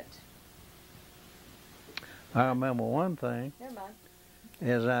appreciate it. I remember one thing. Never mind.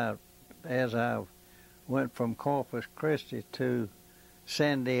 As I went from Corpus Christi to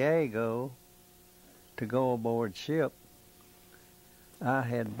San Diego to go aboard ship, I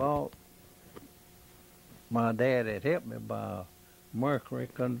had bought, my dad had helped me buy a Mercury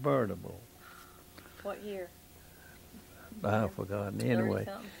convertible. What year? I've forgotten.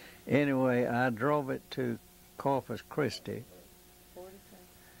 30-something? Anyway, I drove it to Corpus Christi,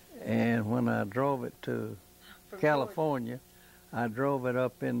 40-something. and when I drove it to From California, I drove it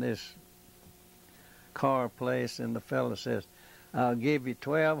up in this car place, and the fellow says, "I'll give you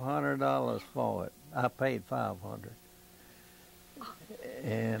 $1,200 for it." I paid $500,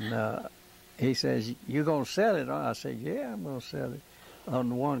 and he says, "You gonna sell it?" I said, "Yeah, I'm gonna sell it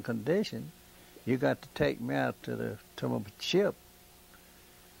on one condition: you got to take me out to my ship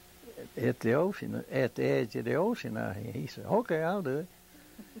at the ocean, at the edge of the ocean out here." He said, "Okay, I'll do it."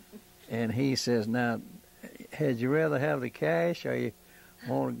 And he says, "Now, had you rather have the cash, or you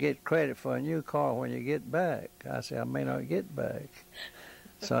want to get credit for a new car when you get back?" I said, "I may not get back."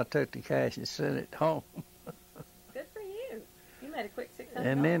 So I took the cash and sent it home. Good for you. You made a quick $600.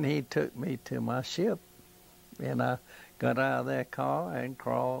 And then he took me to my ship, and I got out of that car and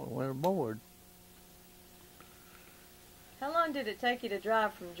went aboard. How long did it take you to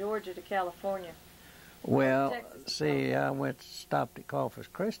drive from Georgia to California? Well, Texas. see, I stopped at Corpus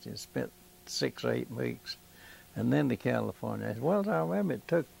Christi and spent 6 or 8 weeks, and then to California. As well as I remember, it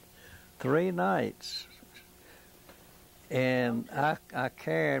took 3 nights. And I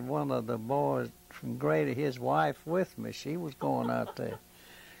carried one of the boys from Grady, his wife, with me. She was going out there.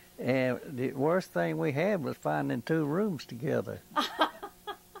 And the worst thing we had was finding 2 rooms together.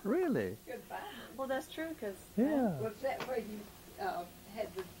 Really? Goodbye. Well, that's true, because... Yeah. Was that where you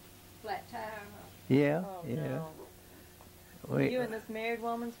had the flat tire? Yeah, Oh, yeah. no. You and this married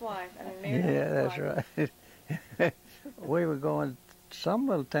woman's wife. Married Yeah, woman's wife. that's right. We were going some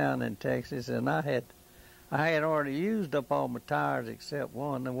little town in Texas, and I had already used up all my tires except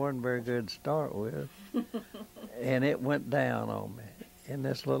one that wasn't very good to start with. And it went down on me in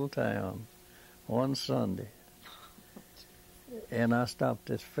this little town one Sunday. And I stopped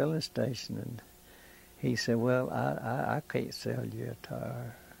at this filling station, and he said, "Well, I can't sell you a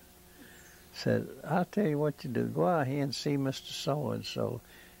tire." Said, "I'll tell you what you do. Go out here and see Mr. So-and-so."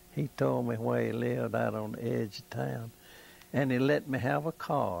 He told me where he lived out on the edge of town. And he let me have a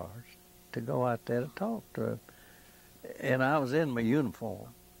car to go out there to talk to him. And I was in my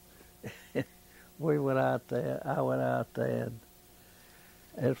uniform. We went out there. I went out there, and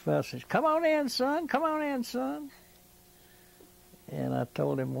the fellow says, "Come on in, son. Come on in, son." And I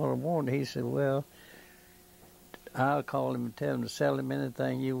told him what I wanted. He said, "Well, I'll call him and tell him to sell him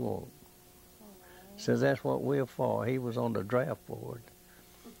anything you want." Says, "That's what we're for." He was on the draft board.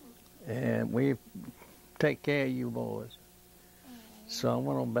 And we take care of you boys. So I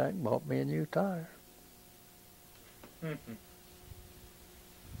went on back and bought me a new tire. You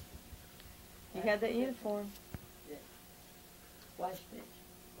had that uniform. Flash pitch.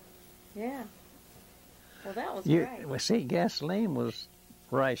 Yeah. Well, that was You, great. well, see, gasoline was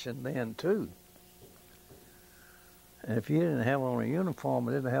rationed then, too. And if you didn't have on a uniform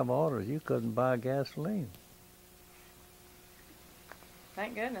and didn't have orders, you couldn't buy gasoline.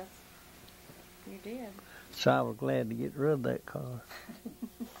 Thank goodness. You did. So I was glad to get rid of that car.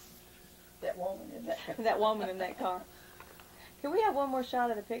 That woman in that. That woman in that car. Can we have one more shot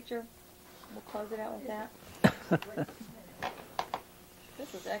of the picture? We'll close it out with that.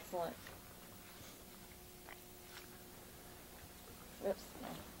 This is excellent. Oops.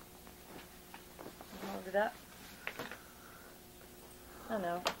 Hold it up. Oh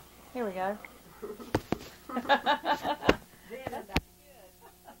no. Here we go.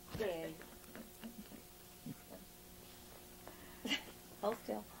 Good. Hold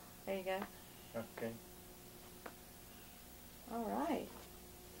still. There you go. Okay. All right.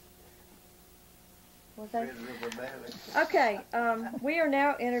 Okay, we are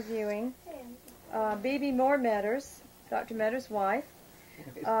now interviewing Bebe Moor Meaders, Dr. Meaders' wife,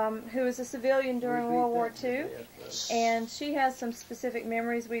 who was a civilian during World War II, and she has some specific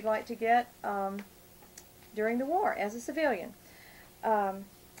memories we'd like to get during the war as a civilian.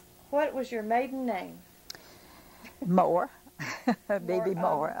 What was your maiden name? Moore. Bebe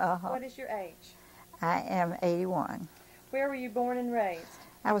Moore. What is your age? I am 81. Where were you born and raised?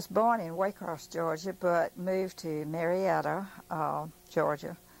 I was born in Waycross, Georgia, but moved to Marietta,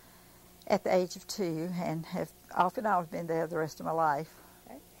 Georgia, at the age of 2, and have off and on been there the rest of my life.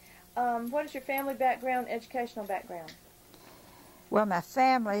 Okay. What is your family background, educational background? Well, my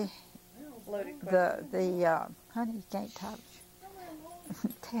family, Loaded question. honey, you can't touch.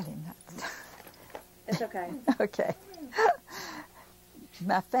 Tell him not. It's okay. Okay.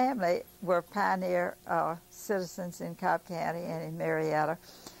 My family were pioneer citizens in Cobb County and in Marietta.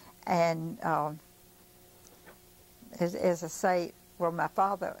 And as I say, well, my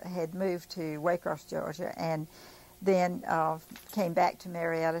father had moved to Waycross, Georgia, and then came back to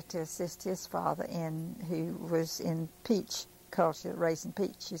Marietta to assist his father who was in peach culture, raising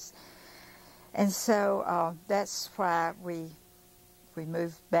peaches. And so that's why we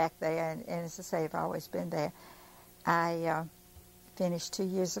moved back there, and as I say, I've always been there. I finished 2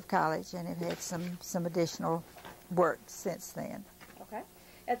 years of college and have had some additional work since then. Okay.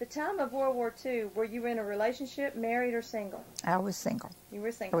 At the time of World War II, were you in a relationship, married, or single? I was single. You were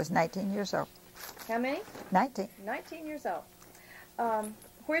I single. was 19 years old. How many? 19. 19 years old.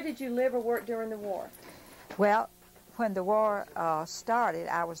 Where did you live or work during the war? Well, when the war started,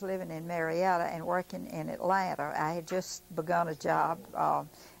 I was living in Marietta and working in Atlanta. I had just begun a job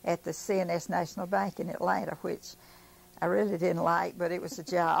at the CNS National Bank in Atlanta, which I really didn't like, but it was a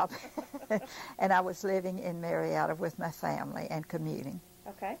job. And I was living in Marietta with my family and commuting.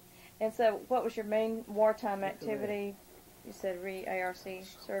 Okay. And so what was your main wartime activity? You said ARC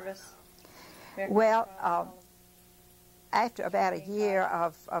service? American Well, Red Cross, after about a year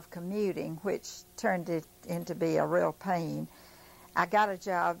of commuting, which turned it into be a real pain, I got a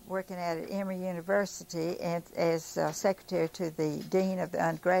job working at Emory University as secretary to the dean of the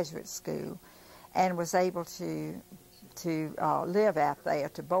undergraduate school, and was able to live out there,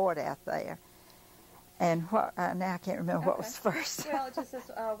 to board out there. And now I can't remember what was first. Well, it just says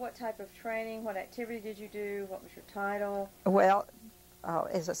what type of training, what activity did you do, what was your title? Well,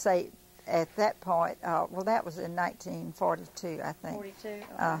 as I say, at that point, well, that was in 1942, I think. 42.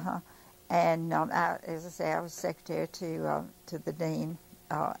 Okay. And as I say, I was secretary to the dean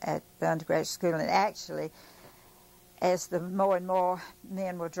at the undergraduate school. And actually, as the more and more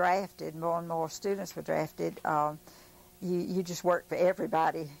men were drafted, more and more students were drafted, you just worked for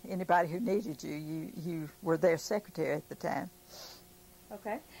everybody. Anybody who needed you, you were their secretary at the time.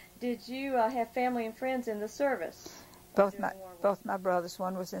 Okay. Did you have family and friends in the service? Both my brothers,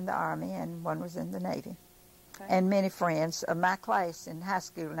 one was in the Army and one was in the Navy. Okay. And many friends. My class in high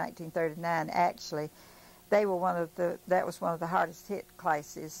school in 1939, actually, that was one of the hardest hit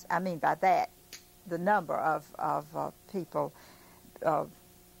classes. I mean by that, the number of people,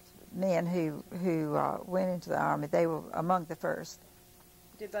 men who went into the Army, they were among the first.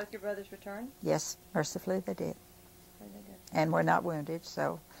 Did both your brothers return? Yes, mercifully they did. They did. And were not wounded,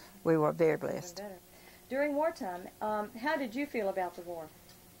 so we were very blessed. Better. During wartime, how did you feel about the war?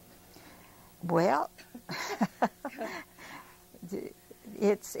 Well,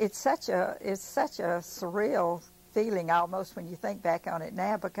 it's such a surreal feeling almost when you think back on it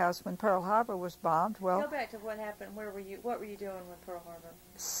now, because when Pearl Harbor was bombed, well, Go back to what happened. Where were you? What were you doing when Pearl Harbor?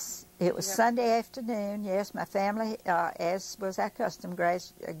 It was Sunday afternoon. Yes, my family, as was our custom,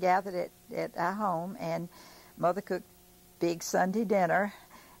 gathered at our home, and Mother cooked big Sunday dinner.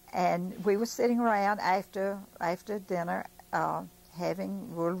 And we were sitting around after dinner,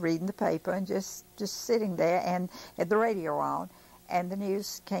 we're reading the paper and just sitting there, and had the radio on, and the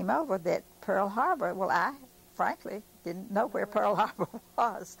news came over that Pearl Harbor. Well, I frankly didn't know where Pearl Harbor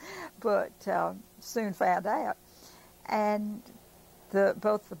was, but soon found out. And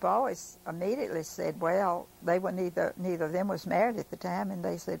both the boys immediately said, well, they were neither of them was married at the time, and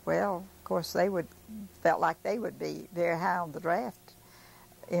they said, well, of course felt like they would be very high on the draft.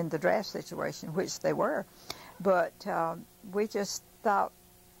 In the draft situation, which they were, but we just thought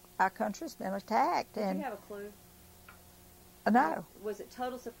our country's been attacked. Did and you have a clue? No. Was it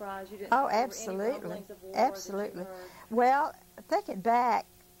total surprise? You didn't. Oh, think there were any absolutely, rumblings of war absolutely. that you heard? Well, thinking back,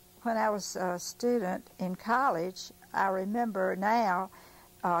 when I was a student in college, I remember now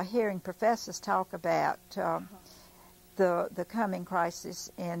hearing professors talk about the coming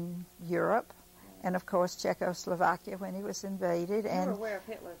crisis in Europe. And, of course, Czechoslovakia when he was invaded. You were aware of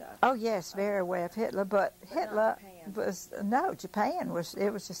Hitler, though. Oh, yes, very aware of Hitler. But Hitler Japan was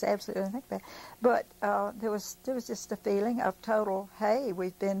just absolutely unthinkable. But there was just a feeling of total, hey,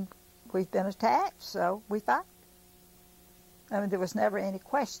 we've been attacked, so we fight. I mean, there was never any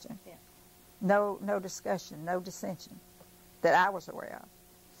question. Yeah. No discussion, no dissension that I was aware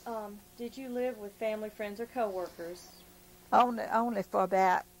of. Did you live with family, friends, or coworkers? Only for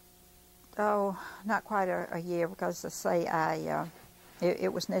about, not quite a year, because as I say,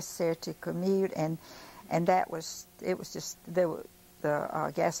 it was necessary to commute, and it was just the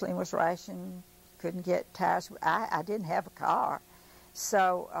gasoline was rationed, couldn't get tires. I didn't have a car,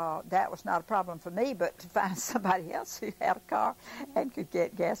 so that was not a problem for me. But to find somebody else who had a car and could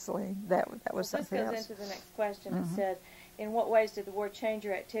get gasoline, that was something else. This goes into the next question. It said, in what ways did the war change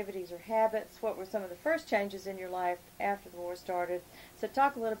your activities or habits? What were some of the first changes in your life after the war started? So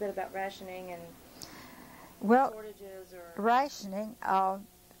talk a little bit about rationing and shortages. Or rationing, I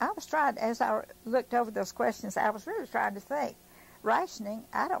was trying, as I looked over those questions, I was really trying to think. Rationing,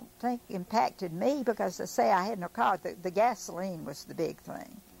 I don't think impacted me because, as I say, I had no car. The gasoline was the big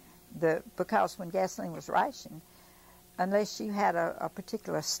thing. Because when gasoline was rationed, unless you had a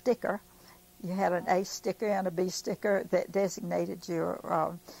particular sticker, you had an A sticker and a B sticker that designated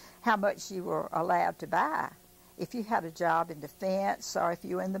your how much you were allowed to buy. if you had a job in defense or if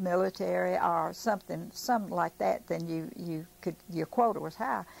you were in the military or something like that, then your quota was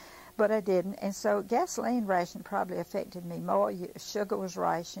high. But I didn't, and so gasoline ration probably affected me more. Sugar was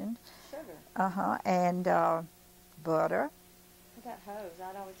rationed. Sugar. And butter. What about hose?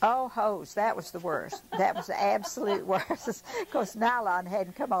 I'd always. Oh, hose! That was the worst. That was the absolute worst. Of course, nylon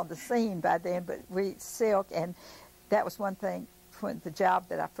hadn't come on the scene by then, but silk, and that was one thing. When the job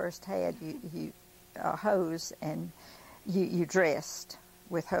that I first had, you hose, and you dressed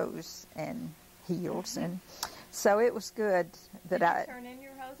with hose and heels, and so it was good that Did you turn in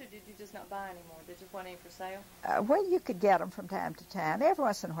your hose, or did you just not buy anymore? Did you want any for sale? Well, you could get them from time to time. Every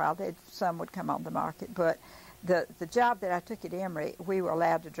once in a while, some would come on the market, but the job that I took at Emory, we were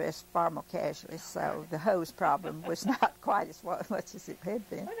allowed to dress far more casually, so the hose problem was not quite as much as it had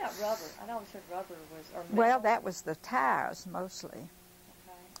been. What about rubber? I'd always heard rubber was, or metal. Well, that was the tires mostly.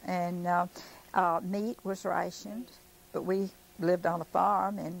 Okay. And meat was rationed, but we lived on a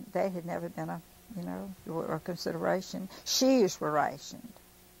farm, and that had never been a consideration. Shoes were rationed.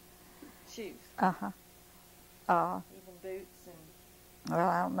 Shoes. Uh-huh. Even boots and. Well,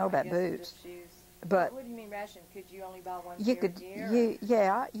 I don't know about boots. Just shoes. But what do you mean ration? Could you only buy one you pair could, a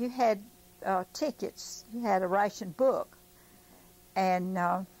year? you had tickets. You had a ration book, and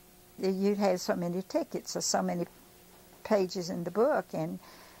you had so many tickets or so many pages in the book. And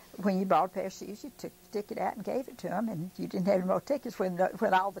when you bought a pair of shoes, you took the ticket out and gave it to them, and you didn't have any more tickets when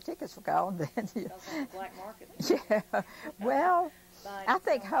all the tickets were gone. Then Sounds like a black market. Yeah. Well, I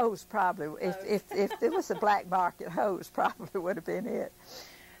think hose probably. If it was a black market, hose probably would have been it.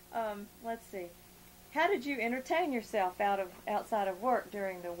 Let's see. How did you entertain yourself outside of work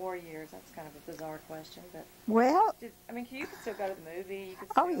during the war years? That's kind of a bizarre question, but well, you could still go to the movie. You could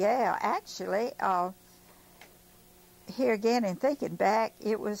oh yeah, actually, here again, in thinking back,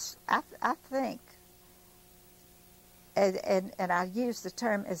 it was I think, and I use the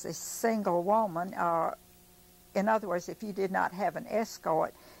term as a single woman, or in other words, if you did not have an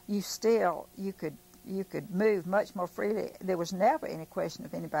escort, you could move much more freely. There was never any question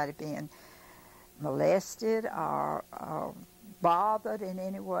of anybody being molested or bothered in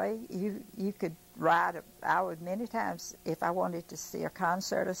any way. You could ride. I would many times, if I wanted to see a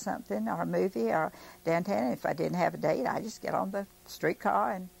concert or something, or a movie, or downtown. If I didn't have a date, I just get on the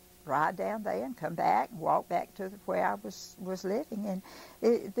streetcar and ride down there and come back and walk back to where I was living. And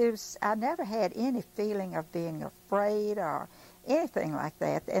I never had any feeling of being afraid or anything like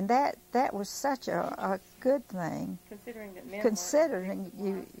that, and that was such a good thing. Considering that men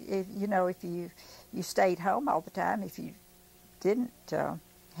if you stayed home all the time, if you didn't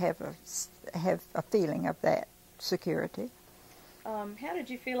have a feeling of that security. How did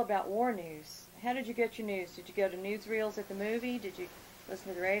you feel about war news? How did you get your news? Did you go to newsreels at the movie? Did you listen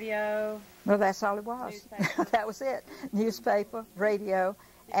to the radio? Well, that's all it was. That was it. Newspaper, radio,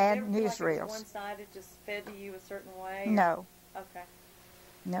 and newsreels. Did you ever feel like it was one-sided, just fed to you a certain way? No. Okay.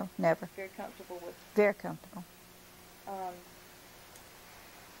 No, never. Very comfortable with. Very comfortable.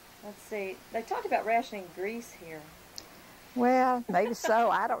 Let's see. They talked about rationing grease here. Well, maybe so.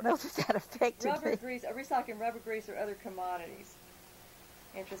 I don't know if that affected rubber me. Grease, recycling rubber grease or other commodities.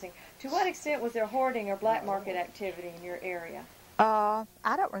 Interesting. To what extent was there hoarding or black market activity in your area? I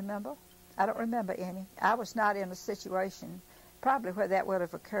don't remember. I don't remember any. I was not in a situation probably where that would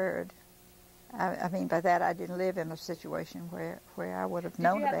have occurred. I mean, by that I didn't live in a situation where I would have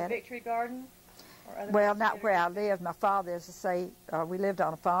known about it. Did you have a victory garden? Or other well, not where I lived. My father, as I say, we lived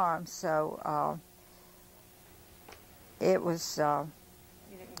on a farm, so it was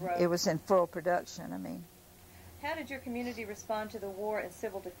in full production. I mean. How did your community respond to the war and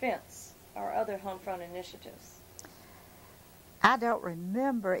civil defense or other home front initiatives? I don't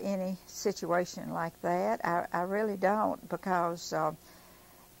remember any situation like that. I really don't, because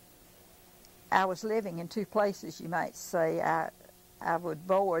I was living in two places, you might say. I would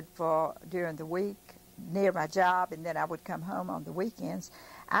board during the week near my job, and then I would come home on the weekends.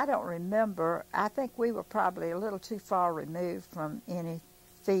 I don't remember. I think we were probably a little too far removed from any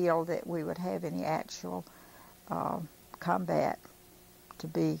field that we would have any actual combat to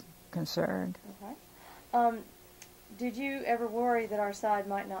be concerned. Okay. Did you ever worry that our side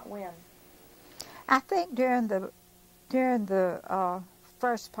might not win? I think during the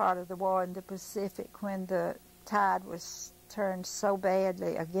first part of the war in the Pacific, when the tide was turned so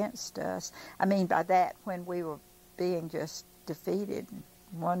badly against us, I mean by that when we were being just defeated,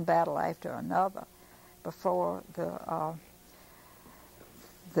 one battle after another, before the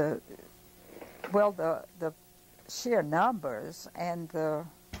sheer numbers and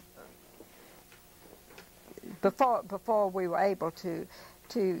before we were able to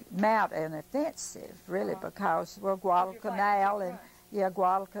to mount an offensive, really, because, well, Guadalcanal and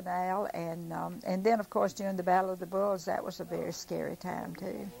Guadalcanal, and then of course during the Battle of the Bulls, that was a very scary time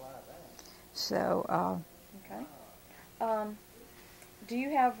too. So. Okay. Do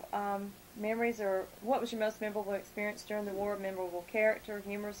you have memories, or what was your most memorable experience during the war? Memorable character,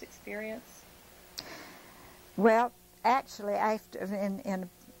 humorous experience? Well, actually, after in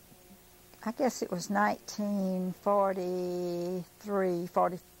I guess it was 1943,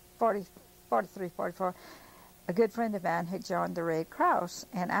 44, a good friend of mine had joined the Red Cross,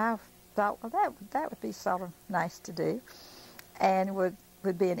 and I thought, well, that would be sort of nice to do, and would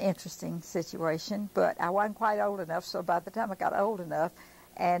be an interesting situation. But I wasn't quite old enough, so by the time I got old enough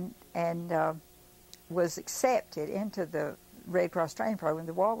and was accepted into the Red Cross training program,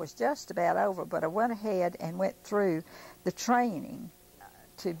 the war was just about over, but I went ahead and went through the training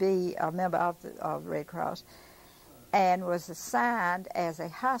to be a member of the Red Cross, and was assigned as a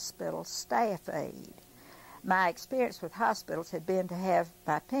hospital staff aide. My experience with hospitals had been to have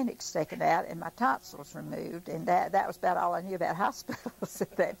my appendix taken out and my tonsils removed, and that was about all I knew about hospitals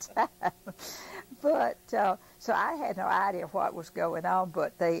at that time. But so I had no idea what was going on,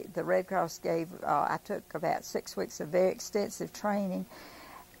 but the Red Cross gave, I took about 6 weeks of very extensive training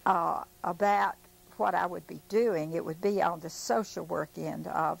about what I would be doing. It would be on the social work end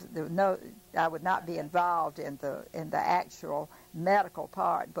of I would not be involved in the actual medical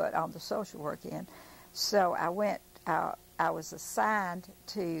part, but on the social work end. So I was assigned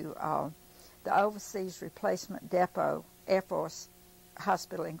to the Overseas Replacement Depot Air Force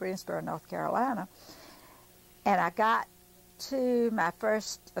Hospital in Greensboro, North Carolina, and I got to my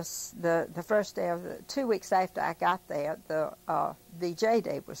first, the first day of 2 weeks after I got there, the VJ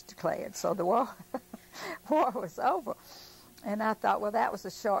Day was declared, so the war was over. And I thought, well, that was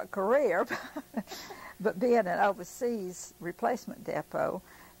a short career, but being an overseas replacement depot,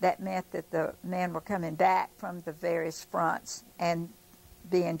 that meant that the men were coming back from the various fronts and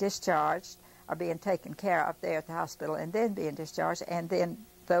being discharged or being taken care of there at the hospital and then being discharged, and then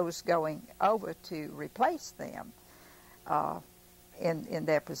those going over to replace them in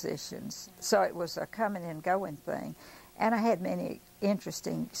their positions. So it was a coming and going thing. And I had many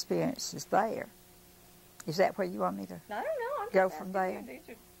interesting experiences there. Is that where you want me to I don't know. I'm go just from asking there?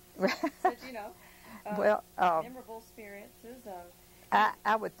 you. Said, you know, Well, memorable experiences.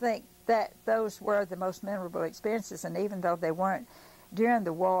 I would think that those were the most memorable experiences, and even though they weren't during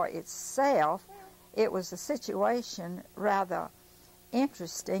the war itself, it was a situation rather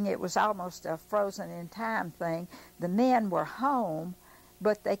interesting. It was almost a frozen in time thing. The men were home,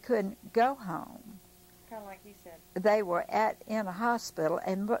 but they couldn't go home. Kind of like you said. They were in a hospital,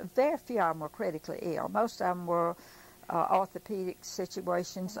 and very few of them were critically ill. Most of them were orthopedic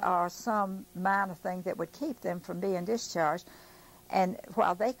situations or some minor thing that would keep them from being discharged. And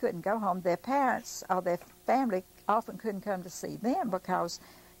while they couldn't go home, their parents or their family often couldn't come to see them because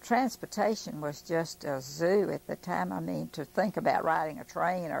transportation was just a zoo at the time. I mean, to think about riding a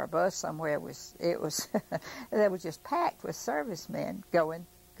train or a bus somewhere they were just packed with servicemen going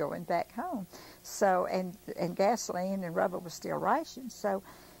back home. So and gasoline and rubber was still rationed, so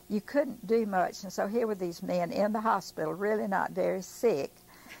you couldn't do much. And so here were these men in the hospital, really not very sick,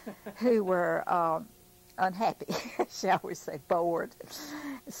 who were unhappy, shall we say, bored.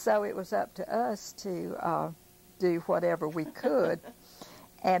 So it was up to us to do whatever we could.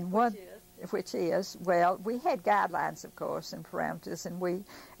 And which is, well, we had guidelines, of course, and parameters, and we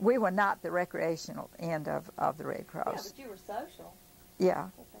were not the recreational end of the Red Cross. Yeah, but you were social. Yeah.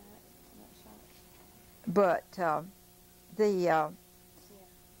 But the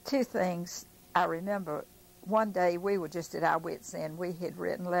two things I remember, one day we were just at our wits' end. We had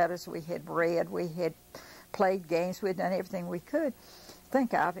written letters, we had read, we had played games, we had done everything we could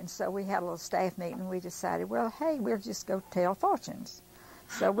think of, and so we had a little staff meeting, and we decided, well, hey, we'll just go tell fortunes.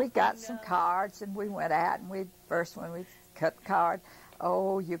 So we got some cards, and we went out, and we cut the card.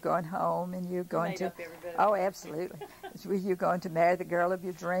 Oh, you're going home, and you're going to... Oh, absolutely. You're going to marry the girl of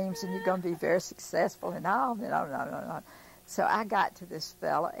your dreams, and you're going to be very successful, and all. No. So I got to this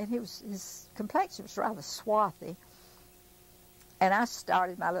fella, and his complexion was rather swarthy. And I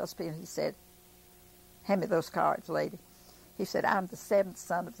started my little speech, and he said, hand me those cards, lady. He said, I'm the seventh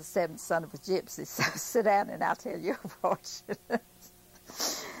son of the seventh son of a gypsy, so sit down and I'll tell you a fortune.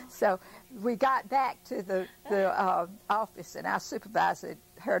 So we got back to the office, and our supervisor had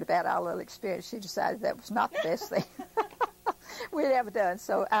heard about our little experience. She decided that was not the best thing we'd ever done.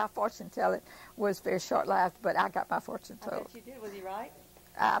 So our fortune telling was very short-lived, but I got my fortune told. I bet you did. Was he right?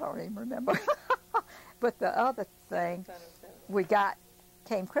 I don't even remember. But the other thing,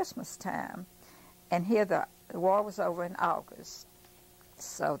 came Christmas time, and here the war was over in August.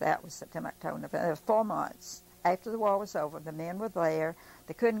 So that was September, October, November. It was 4 months. After the war was over, the men were there.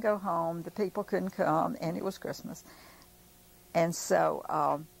 They couldn't go home. The people couldn't come, and it was Christmas. And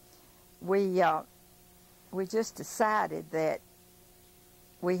so we just decided that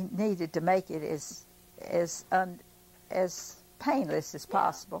we needed to make it as painless as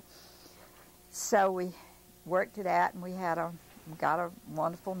possible. So we worked it out, and we got a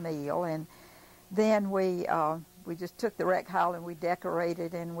wonderful meal, and then we just took the rec hall and we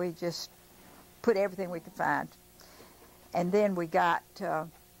decorated, and we just put everything we could find. And then we got, the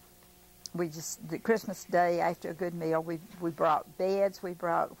Christmas Day after a good meal, we brought beds, we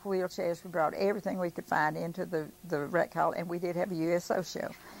brought wheelchairs, we brought everything we could find into the rec hall, and we did have a USO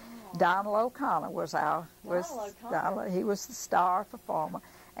show. Oh. Donald O'Connor was he was the star performer,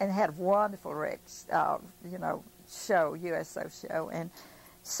 and had a wonderful show, USO show. And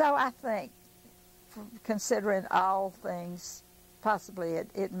so I think, considering all things, possibly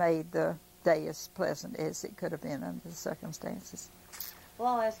it made the day as pleasant as it could have been under the circumstances. Well,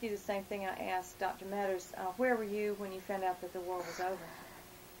 I'll ask you the same thing I asked Dr. Meaders. Where were you when you found out that the war was over?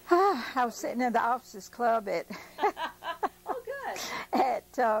 I was sitting in the officers' club at oh, good. at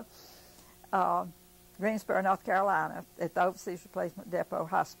Greensboro, North Carolina, at the Overseas Replacement Depot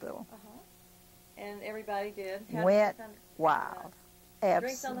Hospital. And everybody did? Went wild.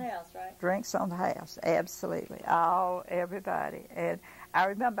 Drinks on the house, right? Drinks on the house, absolutely. Everybody. And I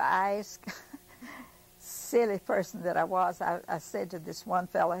remember I asked, silly person that I was, I said to this one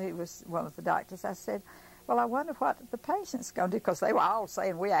fellow who was one of the doctors, I said, well, I wonder what the patient's going to do, because they were all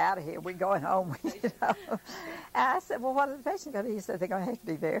saying, we're out of here, we're going home. And I said, well, what are the patients going to do? He said, they're going to have to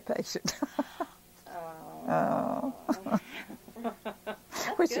be very patient. Oh.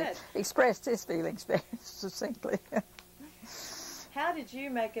 Which good. Expressed his feelings very succinctly. How did you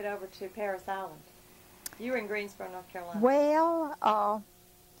make it over to Paris Island? You were in Greensboro, North Carolina. Well,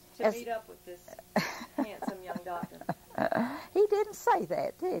 to meet up with this handsome young doctor. He didn't say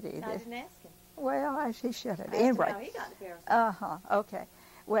that, did he? I didn't ask him. Well, he should have. Anyway. How he got to Paris. Okay.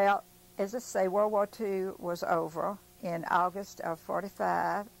 Well, as I say, World War II was over in August of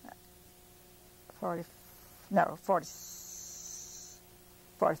 45. No,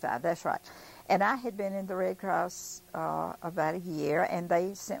 45, that's right. And I had been in the Red Cross about a year, and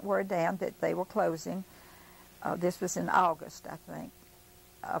they sent word down that they were closing. This was in August, I think,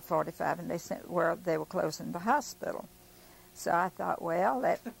 of 45, and they sent word they were closing the hospital. So I thought, well,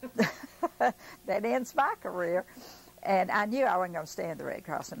 that that ends my career. And I knew I wasn't going to stay in the Red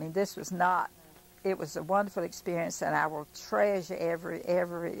Cross. I mean, this was not, it was a wonderful experience, and I will treasure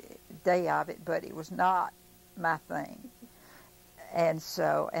every day of it, but it was not my thing. And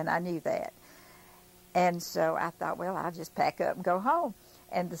I knew that. And so I thought, well, I'll just pack up and go home.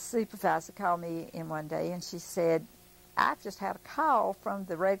 And the supervisor called me in one day, and she said, I've just had a call from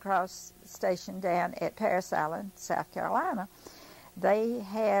the Red Cross station down at Paris Island, South Carolina. They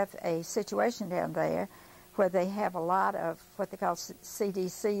have a situation down there where they have a lot of what they call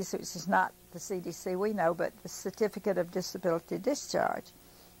CDCs, which is not the CDC we know, but the Certificate of Disability Discharge.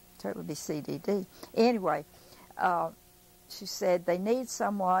 So it would be CDD. Anyway, she said they need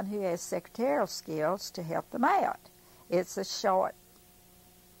someone who has secretarial skills to help them out. It's a short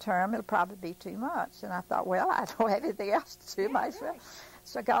term. It'll probably be 2 months. And I thought, well, I don't have anything else to do myself.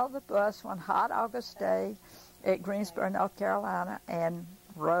 So I got on the bus one hot August day at Greensboro, North Carolina, and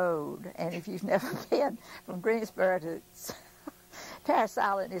rode. And if you've never been from Greensboro to Paris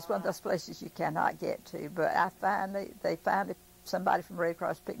Island, is one of those places you cannot get to. But somebody from Red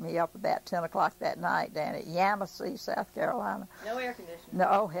Cross picked me up about 10 o'clock that night down at Yamasee, South Carolina. No air conditioning. No,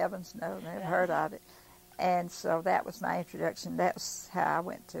 oh heavens, no, never heard of it. And so that was my introduction. That's how I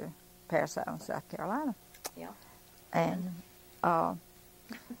went to Paris Island, South Carolina. Yeah. And well,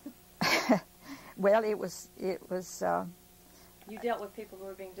 it was. You dealt with people who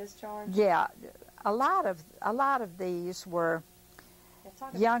were being discharged. Yeah, a lot of these were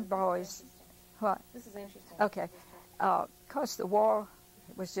young boys. What? This is interesting. Okay. Of course, the war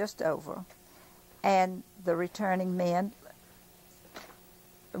was just over, and the returning men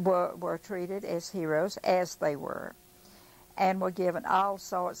were treated as heroes, as they were, and were given all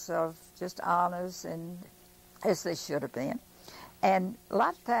sorts of just honors, and as they should have been. And a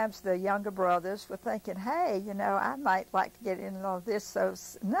lot of times the younger brothers were thinking, hey, I might like to get in all this. So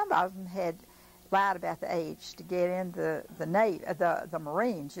none of them had lied about the age to get in the Navy, the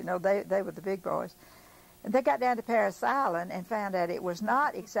Marines. They were the big boys. And they got down to Paris Island and found out it was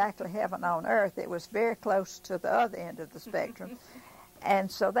not exactly heaven on earth. It was very close to the other end of the spectrum.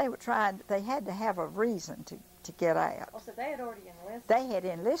 And so they had to have a reason to get out. Oh, so they had already enlisted? They had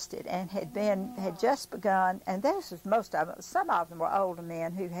enlisted and had just begun, and this was most of them. Some of them were older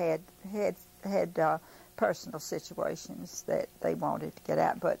men who had personal situations that they wanted to get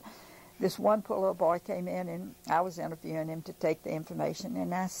out. But this one poor little boy came in, and I was interviewing him to take the information,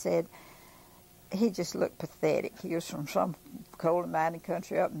 and I said, he just looked pathetic. He was from some coal mining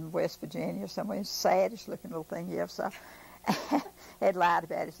country up in West Virginia, somewhere, saddest looking little thing you ever saw. Had lied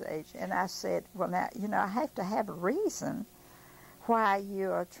about his age. And I said, well, now, I have to have a reason why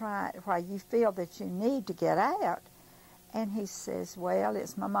you feel that you need to get out. And he says, well,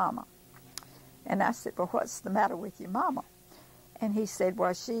 it's my mama. And I said, well, what's the matter with your mama? And he said,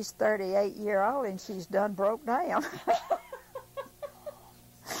 well, she's 38-year-old and she's done broke down.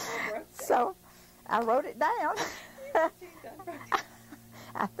 So I wrote it down.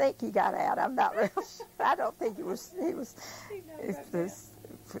 I think he got out. I'm not real sure. I don't think he was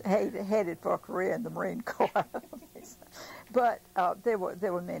headed for a career in the Marine Corps. But there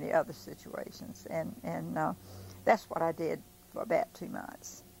were many other situations, and that's what I did for about 2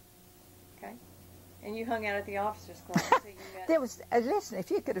 months. Okay. And you hung out at the officers' club. So you met... There was, listen,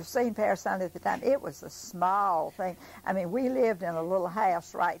 if you could have seen Paris Island at the time, it was a small thing. I mean, we lived in a little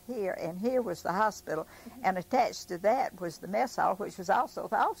house right here, and here was the hospital, and attached to that was the mess hall, which was also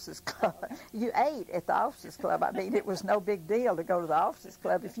the officers' club. You ate at the officers' club. I mean, it was no big deal to go to the officers'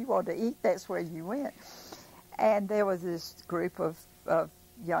 club. If you wanted to eat, that's where you went. And there was this group of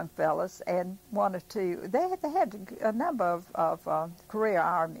young fellas, and one or two. They had a number of career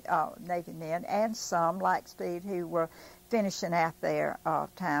Army Navy men, and some like Steve who were finishing out their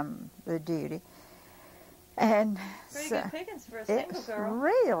time of duty. And pretty good pickings for a single girl.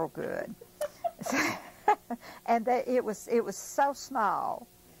 Real good. And it was so small,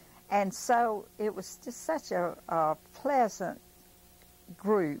 and so it was just such a pleasant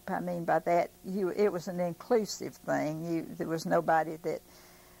group. I mean, by that, it was an inclusive thing. There was nobody that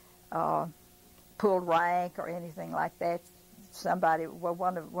pulled rank or anything like that.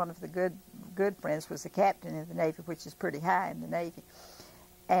 One of the good friends was the captain in the Navy, which is pretty high in the Navy,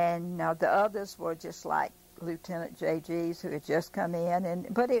 and the others were just like Lieutenant JGs who had just come in.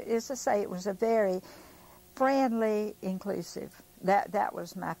 But as I say, it was a very friendly, inclusive. That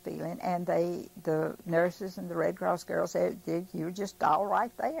was my feeling. And the nurses and the Red Cross girls, you were just all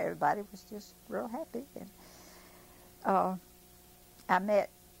right there. Everybody was just real happy. And I met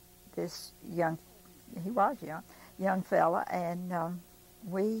this young fella, and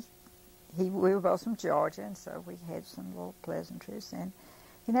we were both from Georgia, and so we had some little pleasantries. And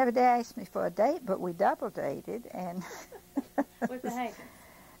he never did ask me for a date, but we double dated. And with the Higgins?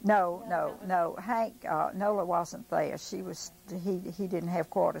 No. Hank, Nola wasn't there. He didn't have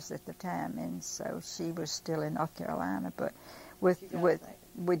quarters at the time, and so she was still in North Carolina. But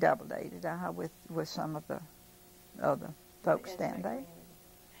we double dated with some of the other folks down there.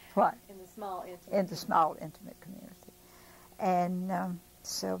 What? In the small intimate community. And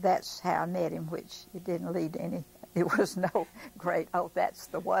so that's how I met him, which it didn't lead to any. It was no great, that's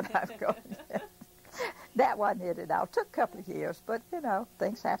the one I'm going to. That wasn't it at all. It took a couple of years, but,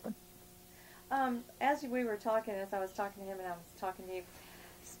 things happen. As we were talking, as I was talking to him and I was talking to you,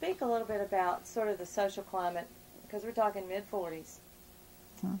 speak a little bit about sort of the social climate, because we're talking mid-40s.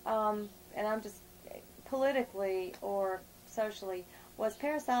 And I'm just, politically or socially, was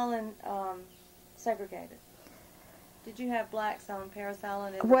Paris Island segregated? Did you have blacks on Paris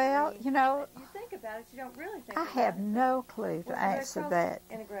Island? Well, you think about it, you don't really think about it. I have no clue to answer that.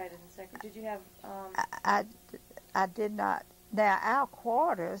 Integrated and segregated. Did you have... I did not. Now, our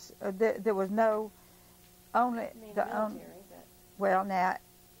quarters, there was no... Well, now,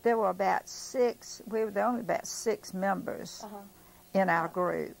 there were about 6... We were only about 6 members in our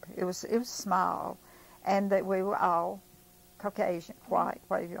group. It was small. And that we were all Caucasian, white,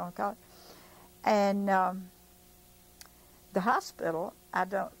 whatever you want to call it. And... the hospital, I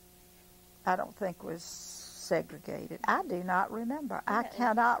don't think was segregated. I do not remember. I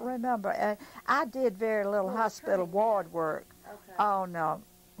cannot remember. I did very little hospital ward work. Okay. Oh, no.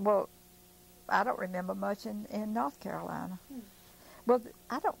 Well, I don't remember much in North Carolina. Well,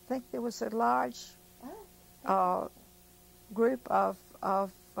 I don't think there was a large group of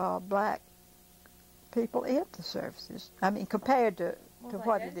black people in the services. I mean, compared to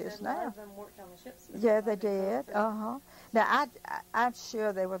what it is now. A lot of them worked on the ships. Yeah, they did. Now, I'm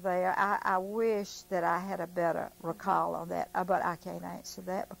sure they were there. I wish that I had a better recall on that, but I can't answer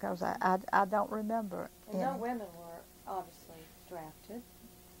that because I don't remember. And no women were obviously drafted.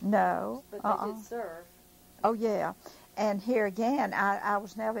 No. But they did serve. Oh, yeah. And here again, I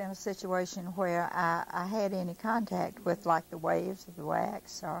was never in a situation where I had any contact with, like, the waves of the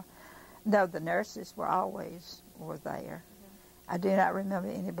WACs or No, the nurses were there. I do not remember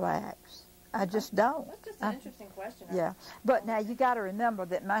any blacks. I just don't. That's just an interesting question. Yeah, but now you got to remember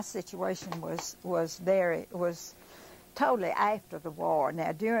that my situation was totally after the war.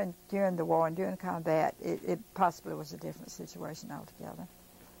 Now during the war and during combat, it possibly was a different situation altogether.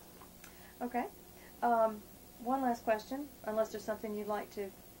 Okay. One last question, unless there's something you'd like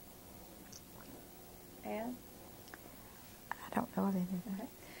to add. I don't know anything. Okay.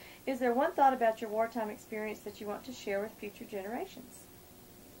 Is there one thought about your wartime experience that you want to share with future generations?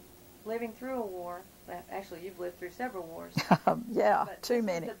 Living through a war, actually you've lived through several wars. Yeah, but too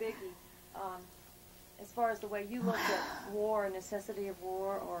many. The biggie, as far as the way you looked at war, necessity of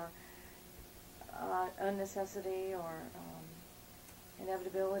war, or unnecessity, or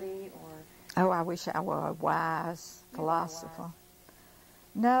inevitability, or... Oh, I wish I were a wise philosopher.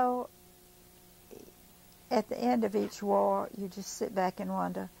 No, at the end of each war, you just sit back and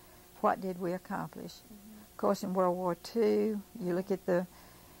wonder, what did we accomplish? Of course, in World War II, you look at the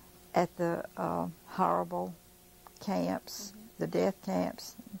horrible camps, the death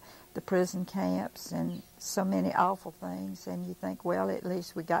camps, the prison camps, and so many awful things, and you think, well, at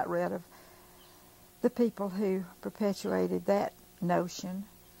least we got rid of the people who perpetuated that notion.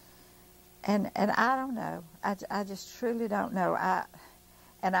 And I don't know. I just truly don't know.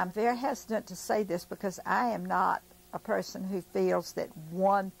 And I'm very hesitant to say this because I am not a person who feels that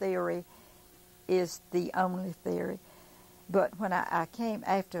one theory is the only theory. But when I came,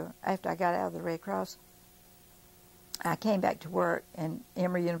 after I got out of the Red Cross, I came back to work, and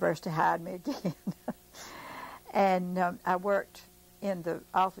Emory University hired me again. And I worked in the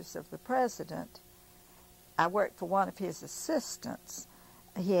office of the president. I worked for one of his assistants.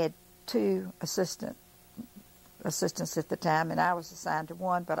 He had two assistants at the time, and I was assigned to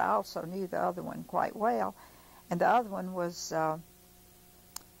one, but I also knew the other one quite well. And the other one was,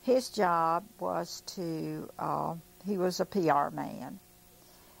 his job was to, he was a PR man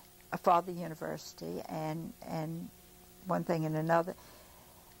for the university, and one thing and another.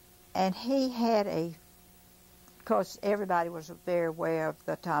 And he had of course, everybody was very aware of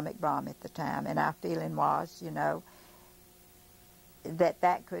the atomic bomb at the time, and our feeling was,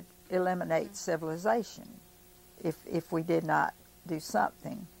 that could eliminate civilization if we did not do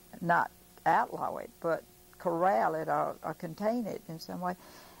something, not outlaw it, but corral it or contain it in some way.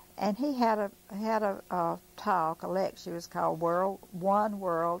 And he had a talk, a lecture. It was called One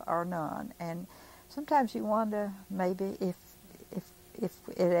World or None. And sometimes you wonder maybe if it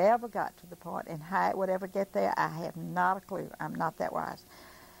ever got to the point, and how it would ever get there, I have not a clue. I'm not that wise.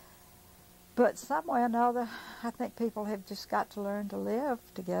 But some way or another, I think people have just got to learn to live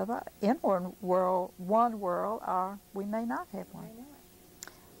together in one world, or we may not have one.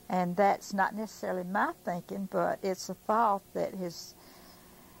 And that's not necessarily my thinking, but it's a thought that has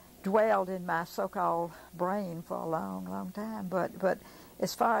dwelled in my so-called brain for a long, long time. But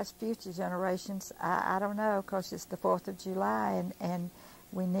as far as future generations, I don't know, because it's the 4th of July, and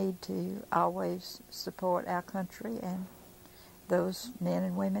we need to always support our country and those men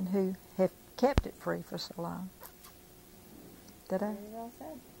and women who have kept it free for so long. Did I? Very well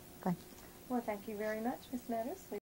said. Thank you. Well, thank you very much, Ms. Meaders.